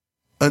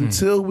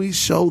until we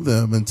show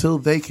them, until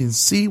they can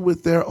see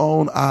with their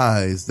own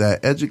eyes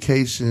that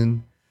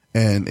education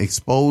and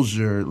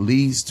exposure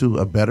leads to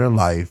a better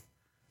life,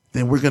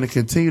 then we're going to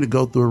continue to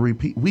go through a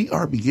repeat. We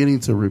are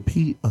beginning to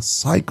repeat a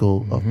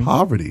cycle of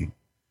poverty.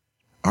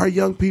 Our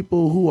young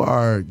people who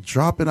are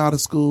dropping out of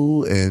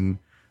school and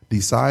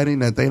deciding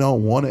that they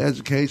don't want an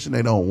education,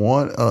 they don't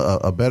want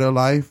a better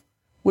life,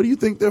 what do you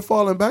think they're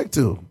falling back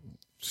to?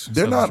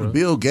 They're not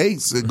Bill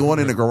Gates going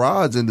in the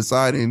garage and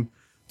deciding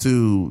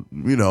to,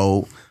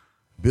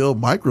 build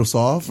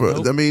Microsoft.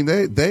 Nope. I mean,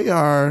 they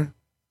are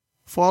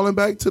falling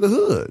back to the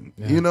hood,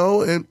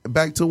 and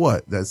back to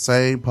what? That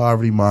same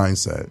poverty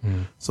mindset.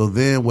 Mm. So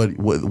then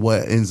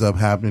what ends up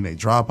happening, they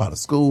drop out of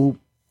school,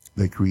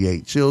 they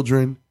create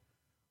children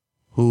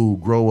who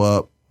grow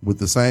up with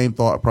the same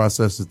thought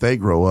process that they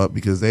grow up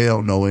because they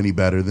don't know any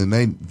better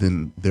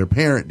than their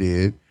parent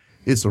did.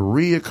 It's a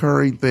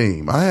reoccurring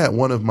theme. I had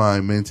one of my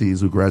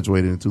mentees who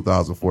graduated in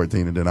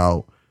 2014, and then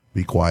I'll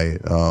be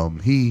quiet.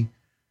 He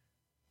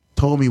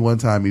told me one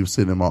time he was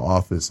sitting in my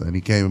office, and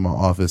he came in my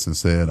office and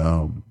said,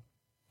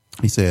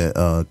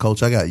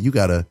 Coach, you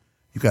gotta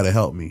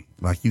help me.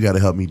 Like, you gotta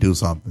help me do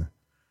something.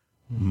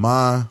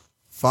 My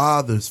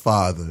father's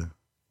father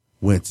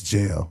went to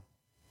jail,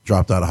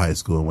 dropped out of high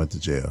school and went to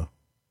jail.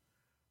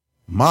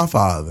 My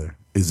father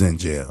is in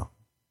jail.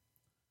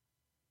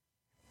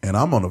 And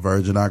I'm on the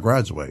verge of not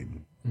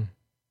graduating. Mm.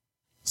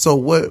 So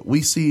what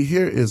we see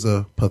here is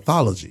a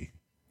pathology.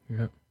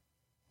 Yep.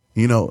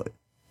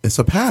 It's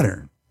a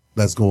pattern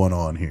that's going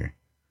on here.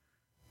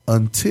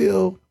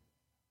 Until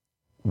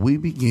we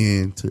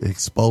begin to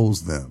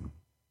expose them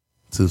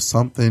to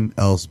something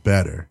else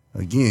better.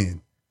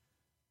 Again,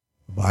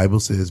 the Bible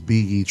says, be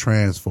ye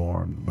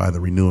transformed by the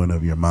renewing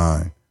of your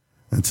mind.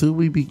 Until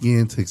we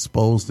begin to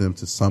expose them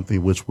to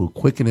something which will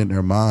quicken in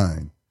their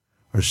mind,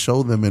 or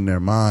show them in their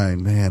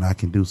mind, man, I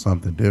can do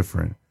something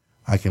different.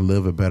 I can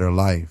live a better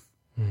life.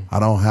 I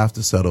don't have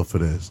to settle for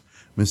this.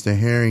 Mr.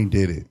 Herring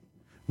did it.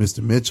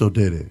 Mr. Mitchell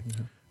did it.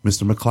 Yeah.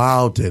 Mr.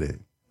 McLeod did it.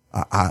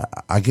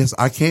 I guess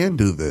I can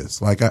do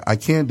this. Like I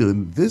can do it.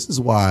 And this is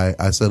why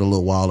I said a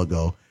little while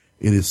ago,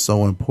 it is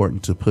so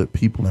important to put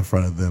people in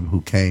front of them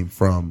who came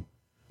from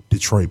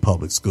Detroit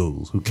public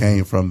schools, who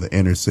came from the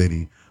inner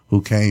city,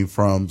 who came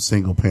from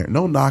single parent.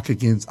 No knock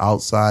against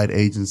outside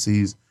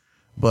agencies,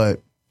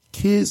 but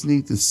kids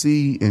need to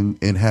see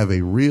and have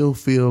a real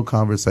field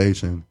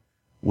conversation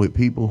with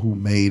people who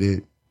made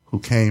it, who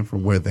came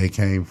from where they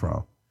came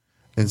from.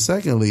 And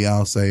secondly,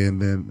 I'll say,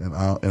 and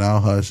I'll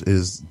hush,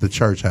 is the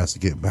church has to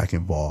get back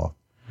involved.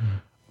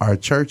 Our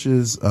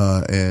churches,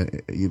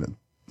 and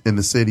in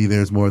the city,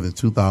 there's more than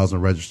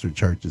 2,000 registered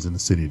churches in the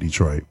city of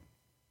Detroit.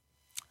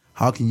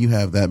 How can you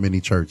have that many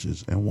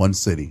churches in one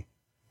city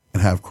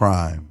and have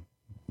crime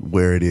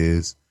where it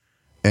is,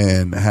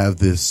 and have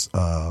this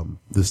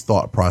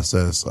thought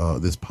process,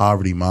 this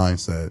poverty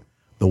mindset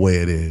the way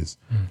it is?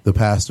 The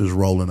pastors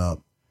rolling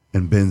up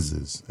in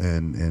Benzes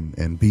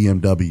and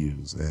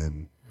BMWs,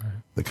 and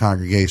the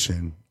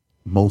congregation,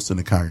 most of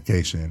the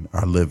congregation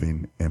are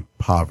living in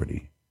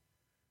poverty.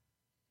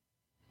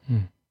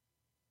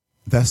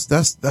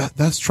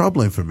 That's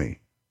troubling for me.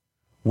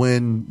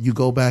 When you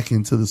go back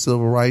into the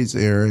civil rights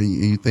era and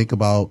you think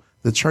about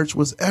the church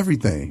was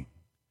everything.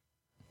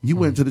 You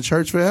went to the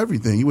church for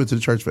everything. You went to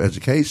the church for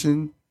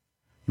education.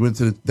 You went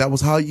to that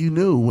was how you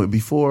knew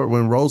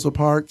when Rosa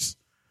Parks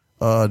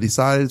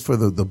decided for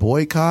the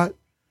boycott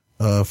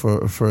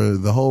for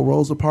the whole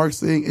Rosa Parks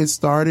thing. It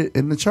started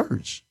in the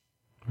church.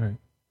 Right.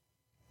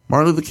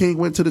 Martin Luther King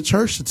went to the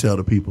church to tell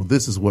the people,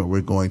 this is what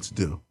we're going to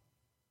do.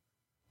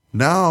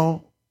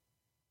 Now,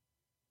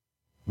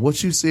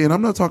 what you see, and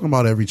I'm not talking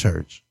about every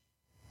church.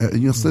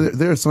 So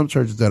there are some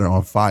churches that are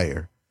on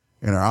fire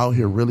and are out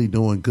here really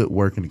doing good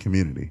work in the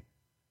community.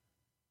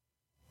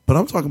 But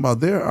I'm talking about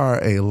there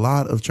are a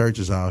lot of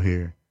churches out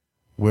here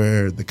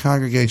where the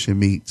congregation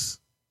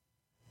meets,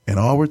 and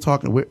all we're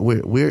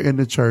in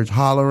the church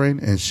hollering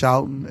and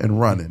shouting and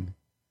running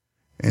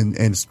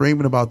and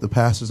screaming about the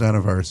pastor's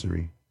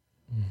anniversary,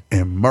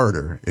 and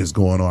murder is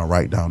going on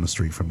right down the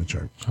street from the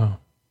church. Oh.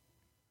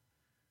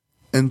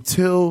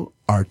 Until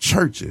our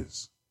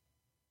churches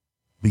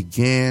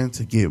began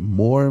to get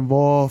more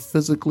involved,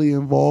 physically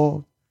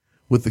involved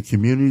with the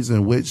communities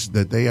in which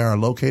that they are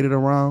located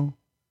around,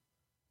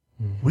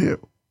 we're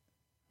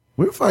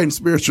fighting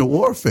spiritual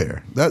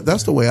warfare.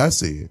 That's the way I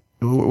see it.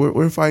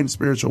 We're fighting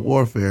spiritual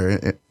warfare,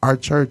 and our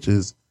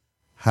churches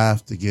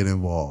have to get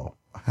involved.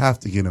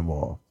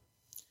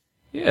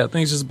 Yeah, I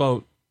think it's just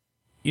about,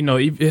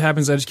 it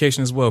happens in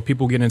education as well.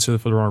 People get into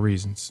it for the wrong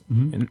reasons.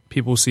 And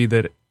people see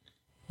that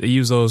they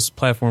use those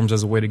platforms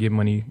as a way to get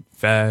money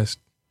fast,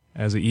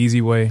 as an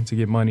easy way to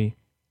get money.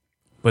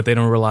 But they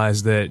don't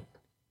realize that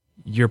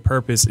your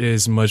purpose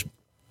is much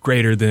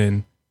greater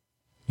than,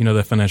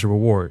 the financial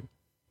reward.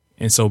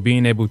 And so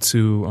being able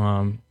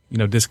to,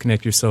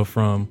 disconnect yourself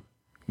from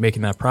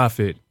making that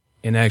profit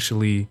and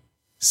actually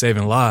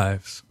saving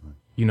lives,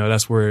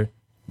 that's where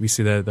we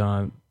see that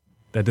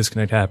that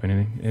disconnect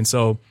happening. And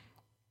so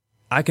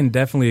I can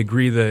definitely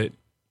agree that,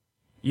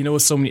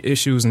 with so many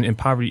issues and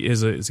poverty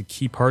is a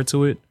key part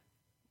to it.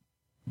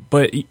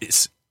 But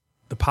it's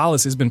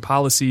been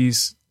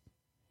policies,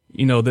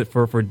 that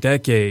for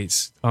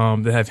decades,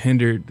 that have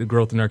hindered the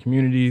growth in our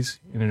communities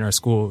and in our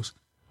schools.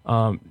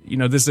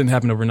 This didn't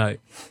happen overnight.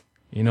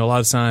 A lot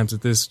of times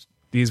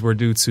these were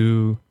due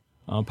to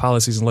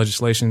policies and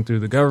legislation through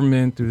the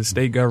government, through the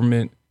state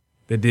government,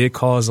 that did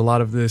cause a lot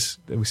of this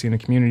that we see in the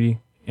community,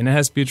 and it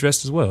has to be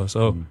addressed as well.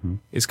 So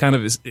it's kind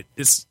of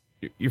it's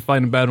you're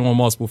fighting a battle on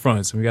multiple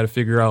fronts, and we got to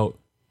figure out,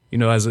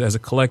 as a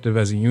collective,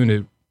 as a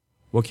unit,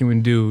 what can we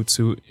do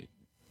to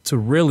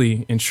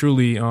really and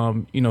truly,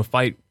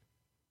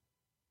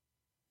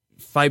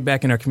 fight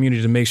back in our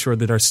community to make sure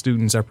that our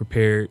students are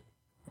prepared,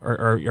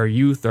 our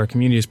youth, our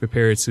community is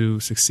prepared to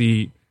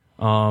succeed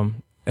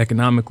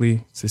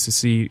economically, to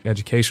succeed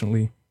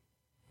educationally.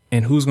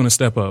 And who's going to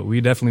step up?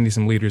 We definitely need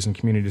some leaders in the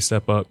community to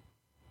step up.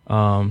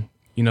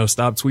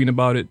 Stop tweeting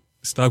about it.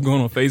 Stop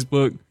going on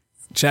Facebook,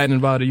 chatting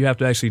about it. You have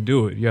to actually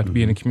do it. You have to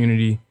be in the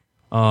community,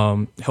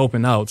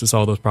 helping out to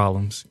solve those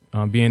problems,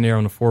 being there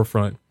on the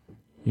forefront,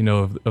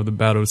 of the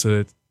battle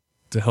to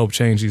help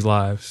change these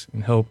lives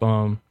and help,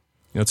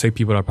 take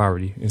people out of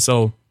poverty. And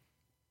so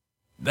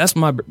that's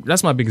my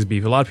biggest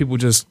beef. A lot of people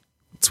just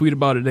tweet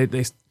about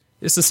it.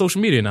 It's the social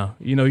media now.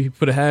 You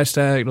put a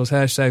hashtag, those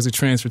hashtags are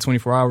trends for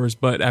 24 hours,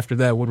 but after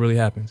that, what really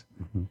happens?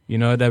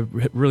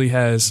 That really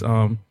has,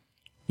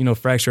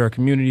 fractured our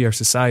community, our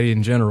society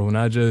in general,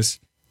 not just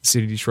the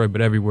city of Detroit,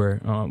 but everywhere.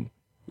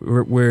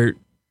 We're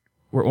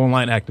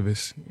online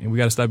activists, and we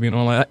got to stop being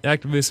online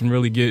activists and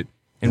really get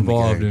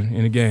involved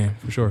in the game,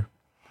 for sure.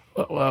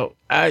 Well,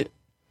 I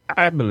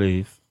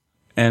believe,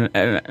 and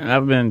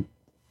I've been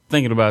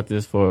thinking about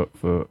this for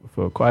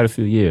quite a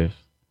few years,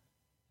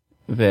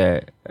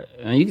 that,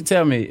 and you can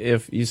tell me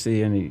if you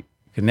see any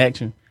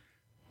connection,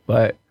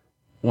 but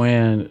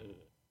when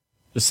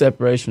the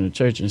separation of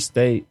church and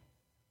state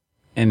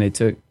and they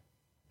took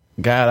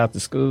God out the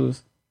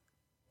schools,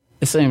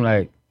 it seemed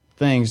like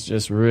things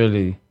just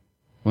really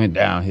went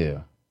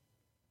downhill.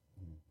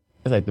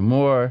 It's like the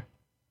more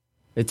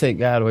they take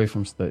God away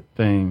from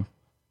things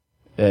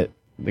that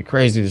the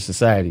crazier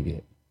society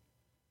get.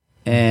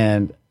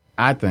 And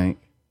I think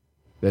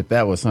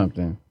that was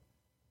something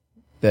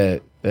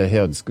that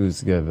held the schools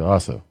together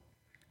also.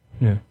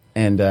 Yeah.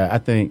 And I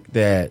think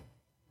that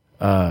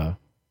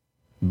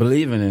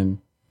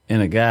believing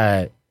in a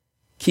God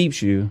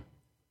keeps you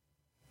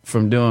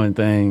from doing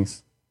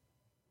things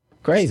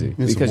crazy.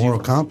 It's because a moral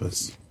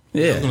compass.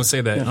 Yeah, I was going to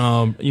say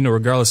that. You know,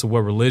 regardless of what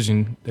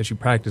religion that you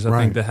practice,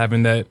 I think that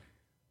having that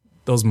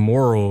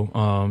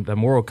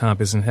moral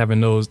compass and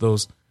having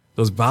those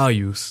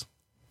values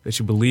that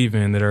you believe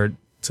in that are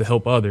to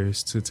help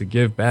others, to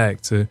give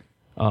back, to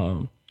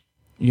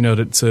you know,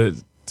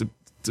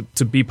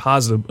 to be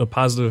a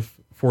positive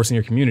force in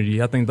your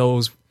community. I think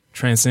those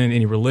transcend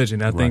any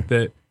religion. I think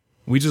that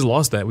we just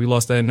lost that. We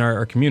lost that in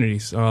our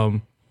communities.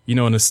 You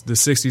know, in the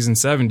 60s and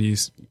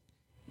 70s,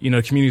 you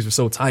know, communities were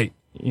so tight.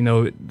 You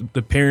know,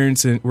 the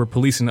parents were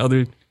policing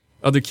other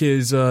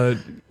kids,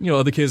 other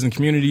kids in the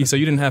community. So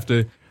you didn't have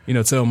to, you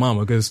know, tell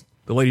mama because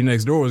the lady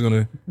next door was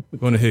gonna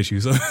hit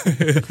you. So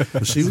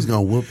she was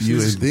gonna whoop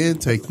you and then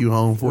take you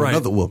home for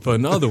another whoop. For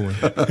another one.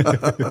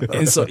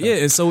 And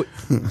so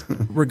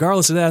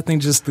regardless of that, I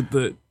think just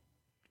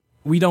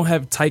we don't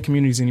have tight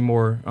communities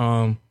anymore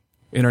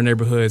in our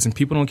neighborhoods, and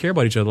people don't care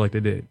about each other like they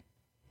did.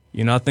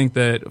 You know, I think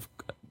that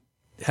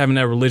having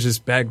that religious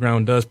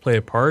background does play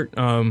a part.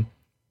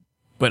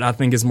 But I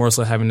think it's more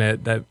so having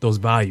those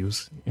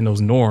values and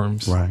those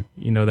norms, right?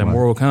 You know, that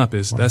moral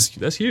compass. Right.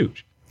 That's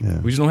huge. Yeah.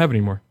 We just don't have it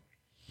anymore.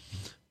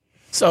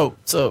 So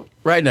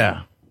right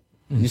now,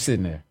 you're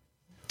sitting there.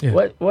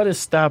 Yeah. What is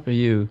stopping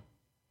you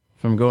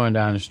from going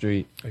down the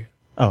street? Okay.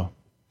 Oh,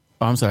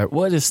 I'm sorry.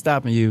 What is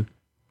stopping you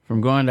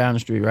from going down the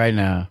street right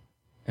now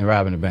and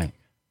robbing a bank?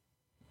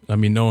 I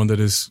mean, knowing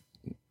that it's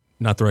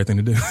not the right thing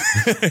to do.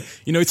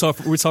 You know, we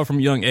talk from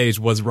a young age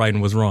what's right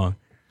and what's wrong,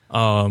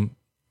 and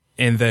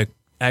that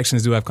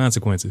actions do have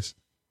consequences.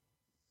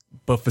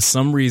 But for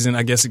some reason,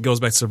 I guess it goes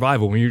back to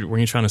survival. When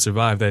you're trying to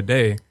survive that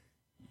day,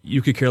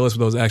 you could care less what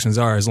those actions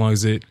are as long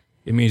as it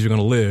means you're going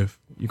to live,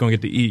 you're going to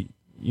get to eat,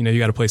 you know, you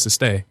got a place to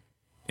stay.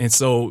 And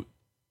so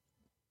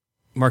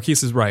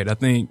Marquise is right. I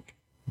think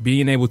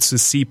being able to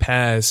see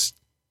past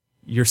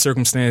your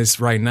circumstance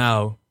right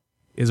now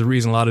is the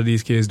reason a lot of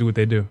these kids do what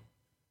they do.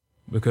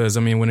 Because, I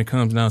mean, when it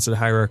comes down to the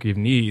hierarchy of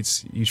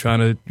needs, you're trying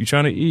to eat,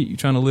 you're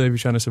trying to live, you're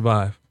trying to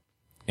survive.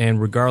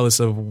 And regardless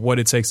of what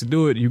it takes to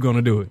do it, you're going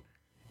to do it.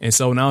 And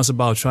so now it's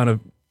about trying to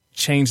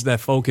change that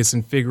focus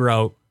and figure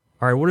out,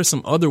 all right, what are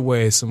some other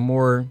ways, some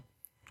more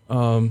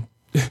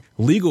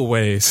legal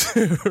ways,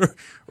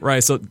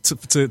 right? So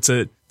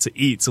to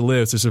eat, to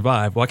live, to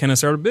survive. Why can't I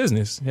start a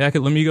business? Yeah,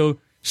 let me go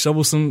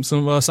shovel some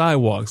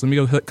sidewalks. Let me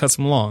go cut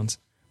some lawns.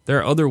 There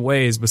are other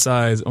ways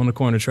besides on the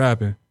corner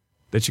trapping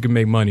that you can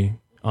make money,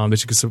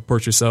 that you can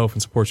support yourself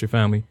and support your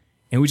family.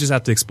 And we just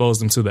have to expose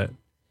them to that.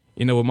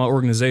 You know, with my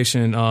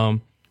organization,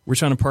 we're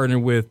trying to partner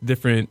with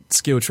different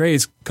skilled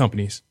trades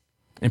companies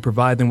and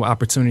provide them with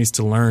opportunities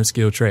to learn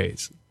skilled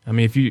trades. I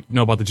mean, if you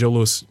know about the Joe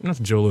Louis, not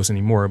the Joe Louis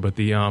anymore, but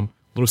the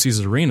Little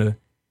Caesars Arena,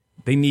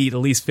 they need at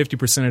least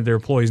 50% of their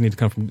employees need to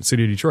come from the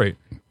city of Detroit.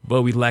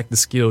 But we lack the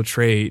skilled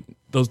trade,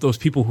 those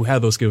people who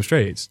have those skilled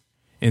trades.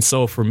 And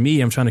so for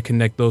me, I'm trying to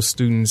connect those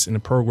students in the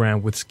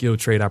program with skilled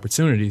trade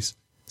opportunities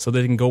so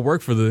they can go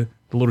work for the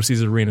Little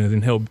Caesars Arena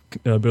and help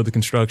build the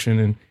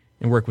construction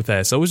and work with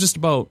that. So it was just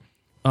about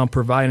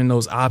providing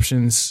those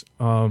options,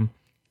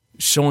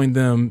 showing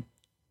them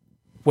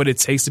what it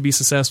takes to be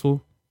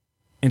successful,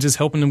 and just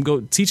helping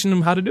them teaching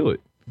them how to do it,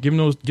 giving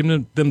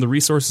them the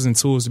resources and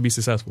tools to be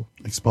successful.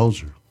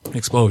 Exposure.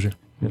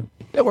 Yeah.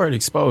 That word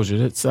exposure,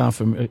 that sounds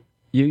familiar.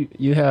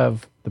 You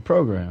have the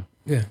program.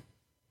 Yeah.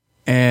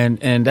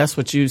 And that's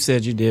what you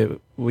said you did.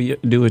 We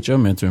do with your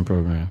mentoring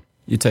program.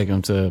 You take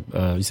them to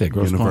you said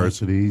Grosse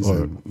Pointe universities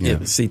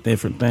to see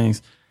different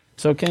things.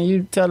 So can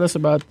you tell us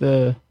about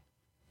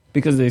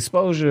because the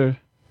exposure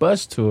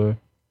bus tour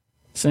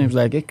seems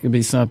like it could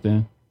be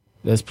something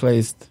that's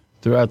placed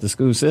throughout the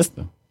school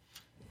system.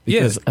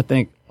 Because I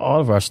think all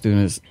of our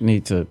students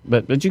need to,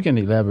 but you can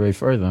elaborate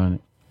further on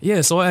it.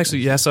 Yeah, so I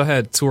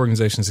had two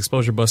organizations,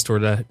 Exposure Bus Tour,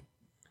 that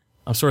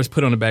I'm sort of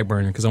put on the back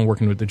burner because I'm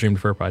working with the Dream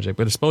Defer Project.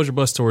 But Exposure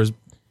Bus Tour is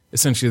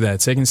essentially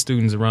that, taking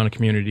students around the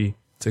community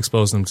to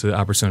expose them to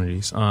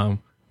opportunities.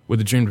 With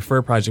the Dream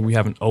Defer Project, we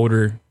have an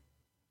older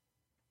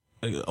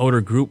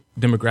group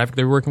demographic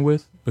that we're working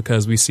with,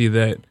 because we see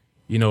that,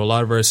 you know, a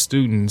lot of our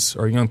students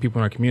or young people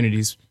in our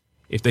communities,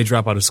 if they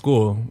drop out of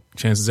school,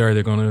 chances are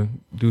they're going to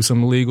do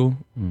something illegal,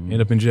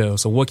 end up in jail.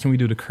 So what can we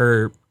do to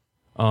curb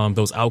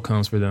those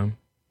outcomes for them,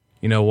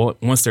 you know,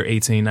 once they're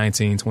 18,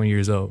 19, 20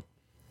 years old?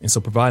 And so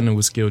providing them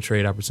with skilled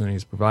trade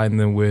opportunities, providing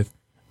them with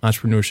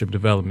entrepreneurship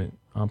development,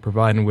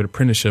 providing them with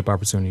apprenticeship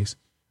opportunities.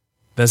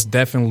 That's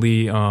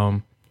definitely,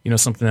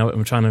 something that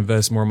I'm trying to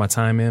invest more of my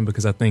time in,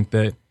 because I think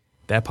that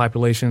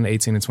population,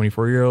 18 and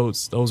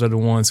 24-year-olds, those are the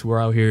ones who are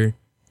out here.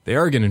 They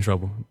are getting in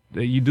trouble.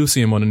 You do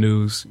see them on the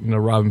news, you know,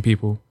 robbing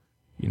people,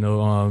 you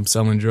know,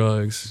 selling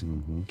drugs,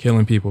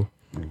 killing people.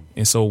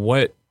 And so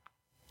what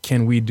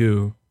can we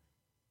do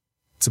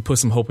to put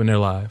some hope in their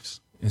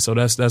lives? And so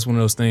that's one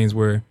of those things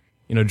where,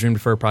 Dream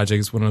Deferred Project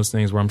is one of those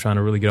things where I'm trying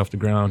to really get off the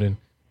ground and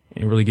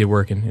really get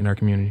working in our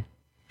community.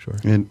 Sure.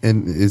 And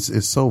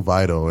it's so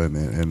vital,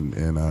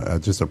 and I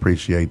just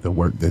appreciate the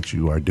work that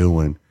you are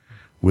doing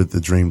with the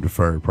Dream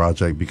Deferred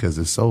Project, because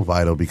it's so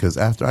vital. Because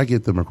after I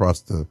get them across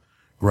the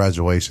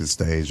graduation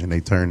stage and they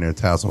turn their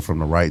tassel from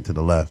the right to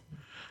the left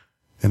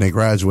and they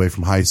graduate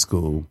from high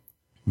school,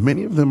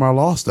 many of them are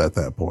lost at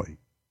that point.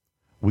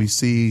 We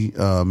see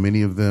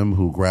many of them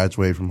who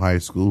graduate from high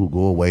school, who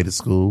go away to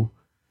school,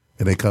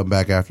 and they come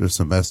back after a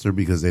semester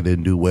because they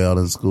didn't do well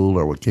in school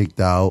or were kicked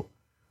out.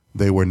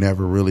 They were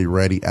never really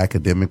ready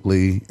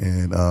academically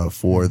and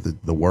for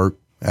the work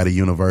at a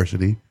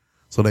university.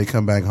 So they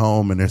come back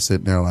home and they're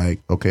sitting there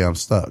like, okay, I'm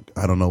stuck.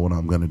 I don't know what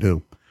I'm going to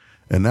do.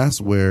 And that's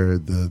where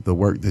the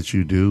work that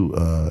you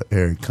do,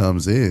 Eric,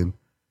 comes in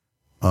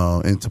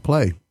into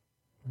play.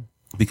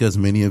 Because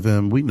many of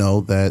them, we know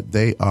that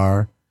they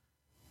are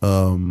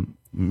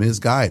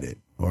misguided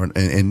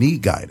and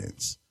need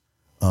guidance.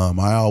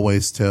 I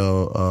always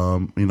tell,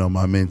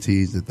 my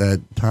mentees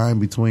that time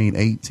between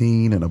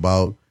 18 and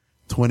about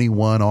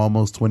 21,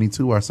 almost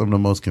 22 are some of the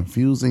most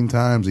confusing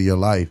times of your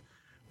life,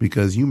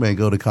 because you may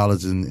go to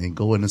college and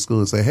go into school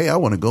and say, hey, I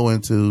want to go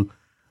into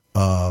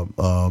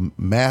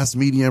mass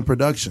media and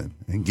production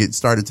and get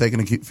started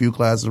taking a few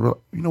classes. You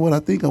know what? I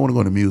think I want to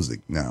go into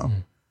music now.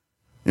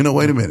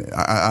 Wait a minute.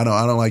 I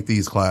don't like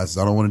these classes.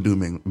 I don't want to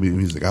do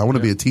music. I want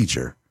to be a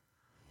teacher.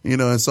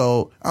 And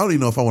so I don't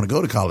even know if I want to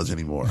go to college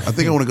anymore. I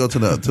think I want to go to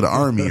the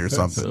army or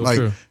something. So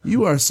true.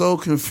 You are so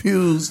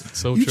confused.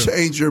 So you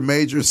change your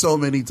major so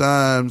many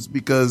times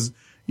because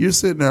you're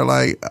sitting there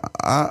like,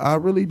 I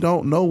really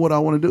don't know what I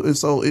want to do. And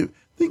so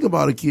think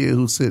about a kid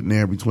who's sitting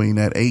there between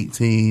that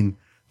 18,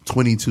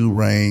 22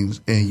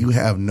 range and you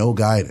have no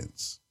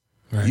guidance.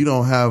 Right. You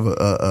don't have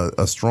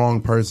a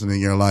strong person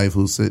in your life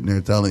who's sitting there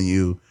telling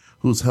you,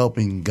 who's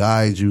helping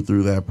guide you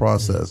through that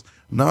process.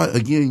 Now,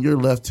 again, you're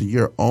left to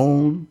your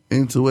own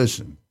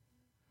intuition.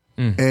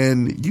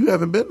 And you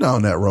haven't been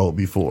down that road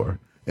before.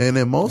 And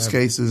in most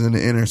cases in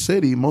the inner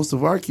city, most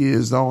of our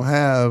kids don't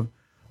have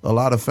a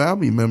lot of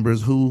family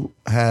members who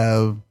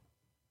have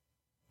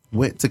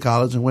went to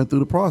college and went through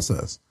the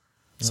process.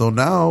 So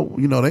now,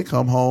 they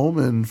come home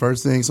and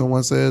first thing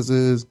someone says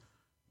is,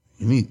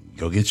 you need to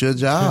go get you a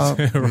job.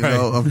 Get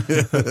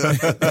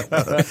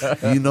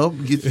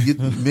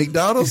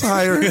McDonald's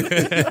hiring.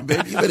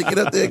 Baby, you better get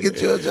up there and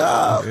get you a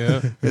job.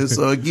 Yeah. And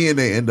so again,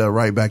 they end up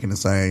right back in the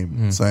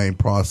same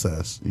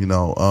process.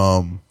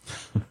 When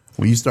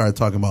you start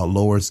talking about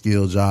lower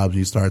skill jobs,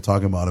 you start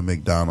talking about a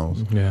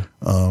McDonald's. Yeah.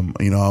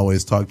 I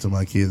always talk to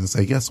my kids and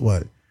say, guess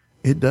what?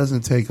 It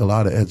doesn't take a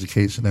lot of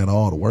education at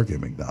all to work at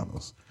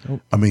McDonald's.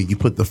 Nope. I mean, you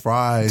put the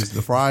fries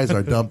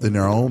are dumped in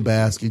their own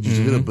basket. You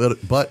just hit a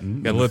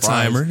button. Got a little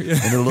timer.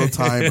 And a little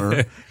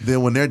timer.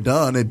 Then when they're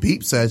done, it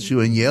beeps at you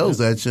and yells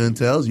at you and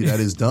tells you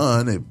that it's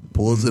done. It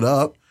pulls it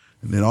up.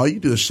 And then all you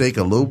do is shake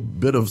a little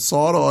bit of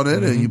salt on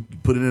it and you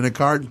put it in a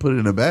cart and put it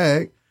in a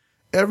bag.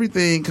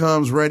 Everything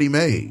comes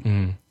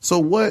ready-made. So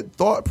what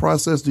thought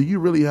process do you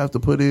really have to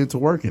put into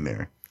working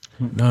there?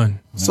 None.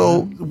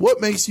 So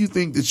what makes you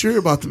think that you're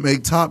about to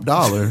make top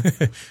dollar?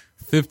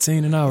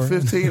 $15 an hour.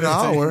 $15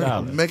 an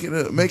hour,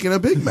 making a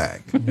Big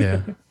Mac.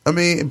 Yeah. I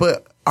mean,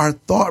 but our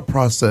thought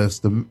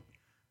process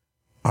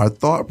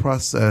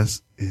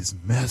is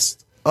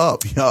messed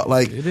up, y'all.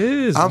 Like it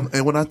is.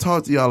 And when I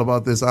talk to y'all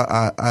about this,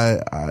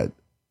 I'm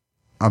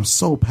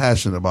so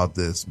passionate about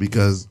this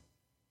because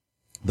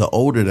the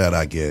older that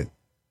I get,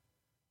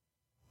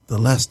 the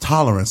less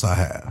tolerance I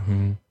have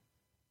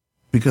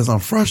because I'm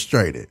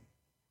frustrated.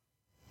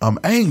 I'm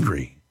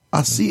angry.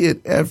 I see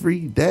it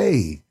every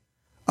day.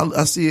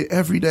 I see it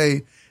every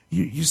day.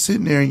 You're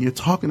sitting there and you're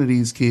talking to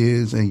these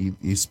kids and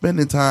you're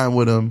spending time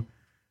with them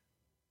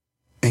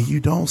and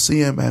you don't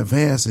see them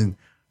advance and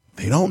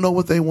they don't know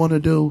what they want to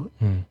do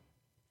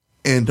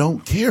and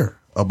don't care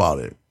about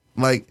it.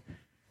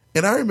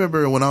 And I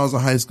remember when I was in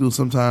high school,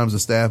 sometimes a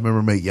staff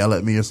member may yell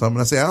at me or something.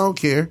 I say, I don't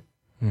care,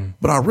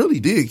 but I really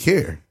did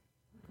care.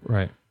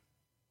 Right.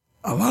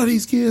 A lot of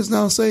these kids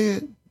now say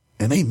it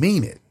and they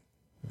mean it.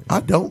 I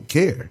don't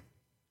care.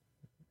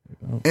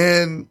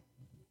 And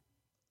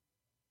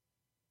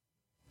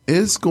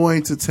it's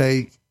going to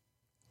take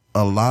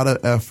a lot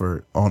of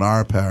effort on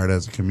our part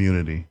as a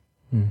community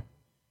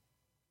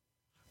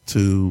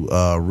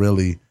to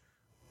really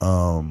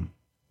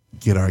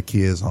get our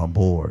kids on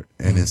board.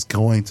 And it's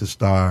going to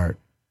start,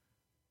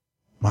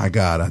 my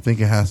God, I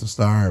think it has to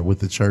start with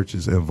the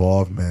church's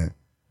involvement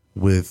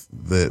with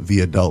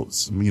the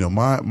adults.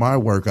 My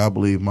work, I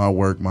believe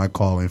my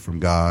calling from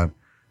God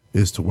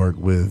is to work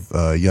with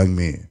young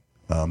men.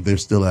 They're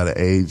still at an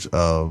age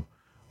of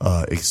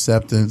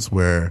acceptance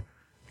where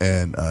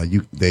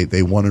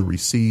they want to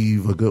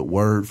receive a good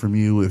word from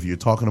you. If you're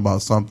talking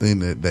about something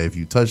that if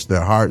you touch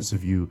their hearts,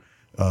 if you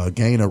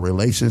gain a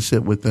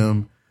relationship with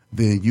them,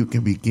 then you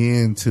can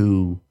begin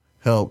to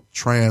help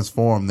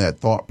transform that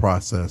thought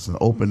process and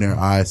open their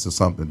eyes to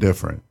something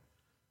different.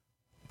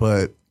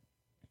 But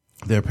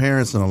their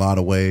parents, in a lot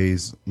of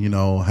ways,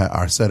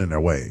 are set in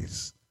their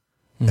ways.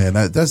 And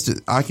that's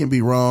just, I can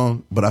be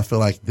wrong, but I feel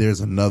like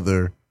there's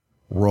another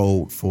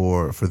road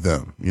for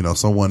them. You know,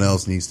 someone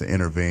else needs to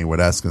intervene where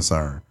that's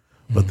concerned.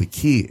 But the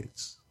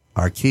kids,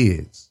 our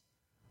kids,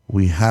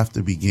 we have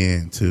to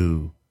begin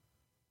to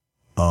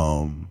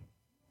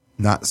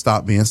not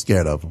stop being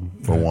scared of them,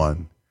 for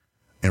one,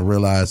 and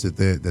realize that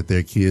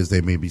they're kids.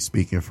 They may be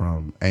speaking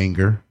from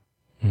anger,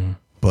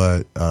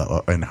 but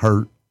and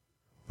hurt.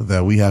 But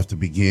that we have to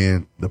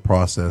begin the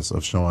process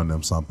of showing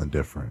them something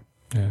different.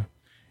 Yeah,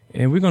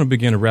 and we're going to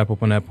begin to wrap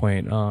up on that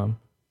point.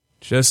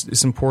 Just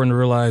it's important to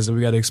realize that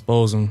we got to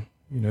expose them.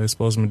 You know,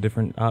 expose them to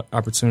different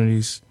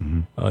opportunities,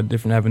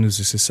 different avenues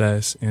of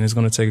success, and it's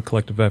going to take a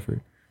collective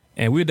effort.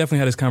 And we definitely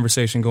had this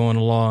conversation going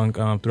along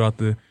throughout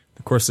the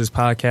course of this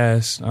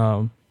podcast.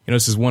 You know,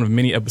 this is one of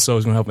many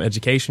episodes going to help in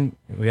education.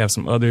 We have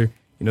some other,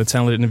 you know,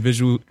 talented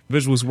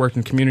individuals working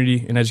in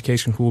community and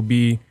education who will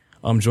be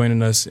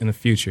joining us in the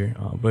future.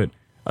 But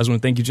I just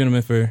want to thank you,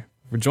 gentlemen, for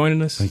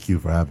joining us. Thank you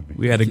for having me.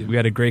 We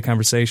had a great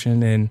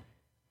conversation, and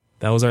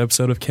that was our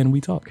episode of Can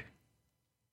We Talk?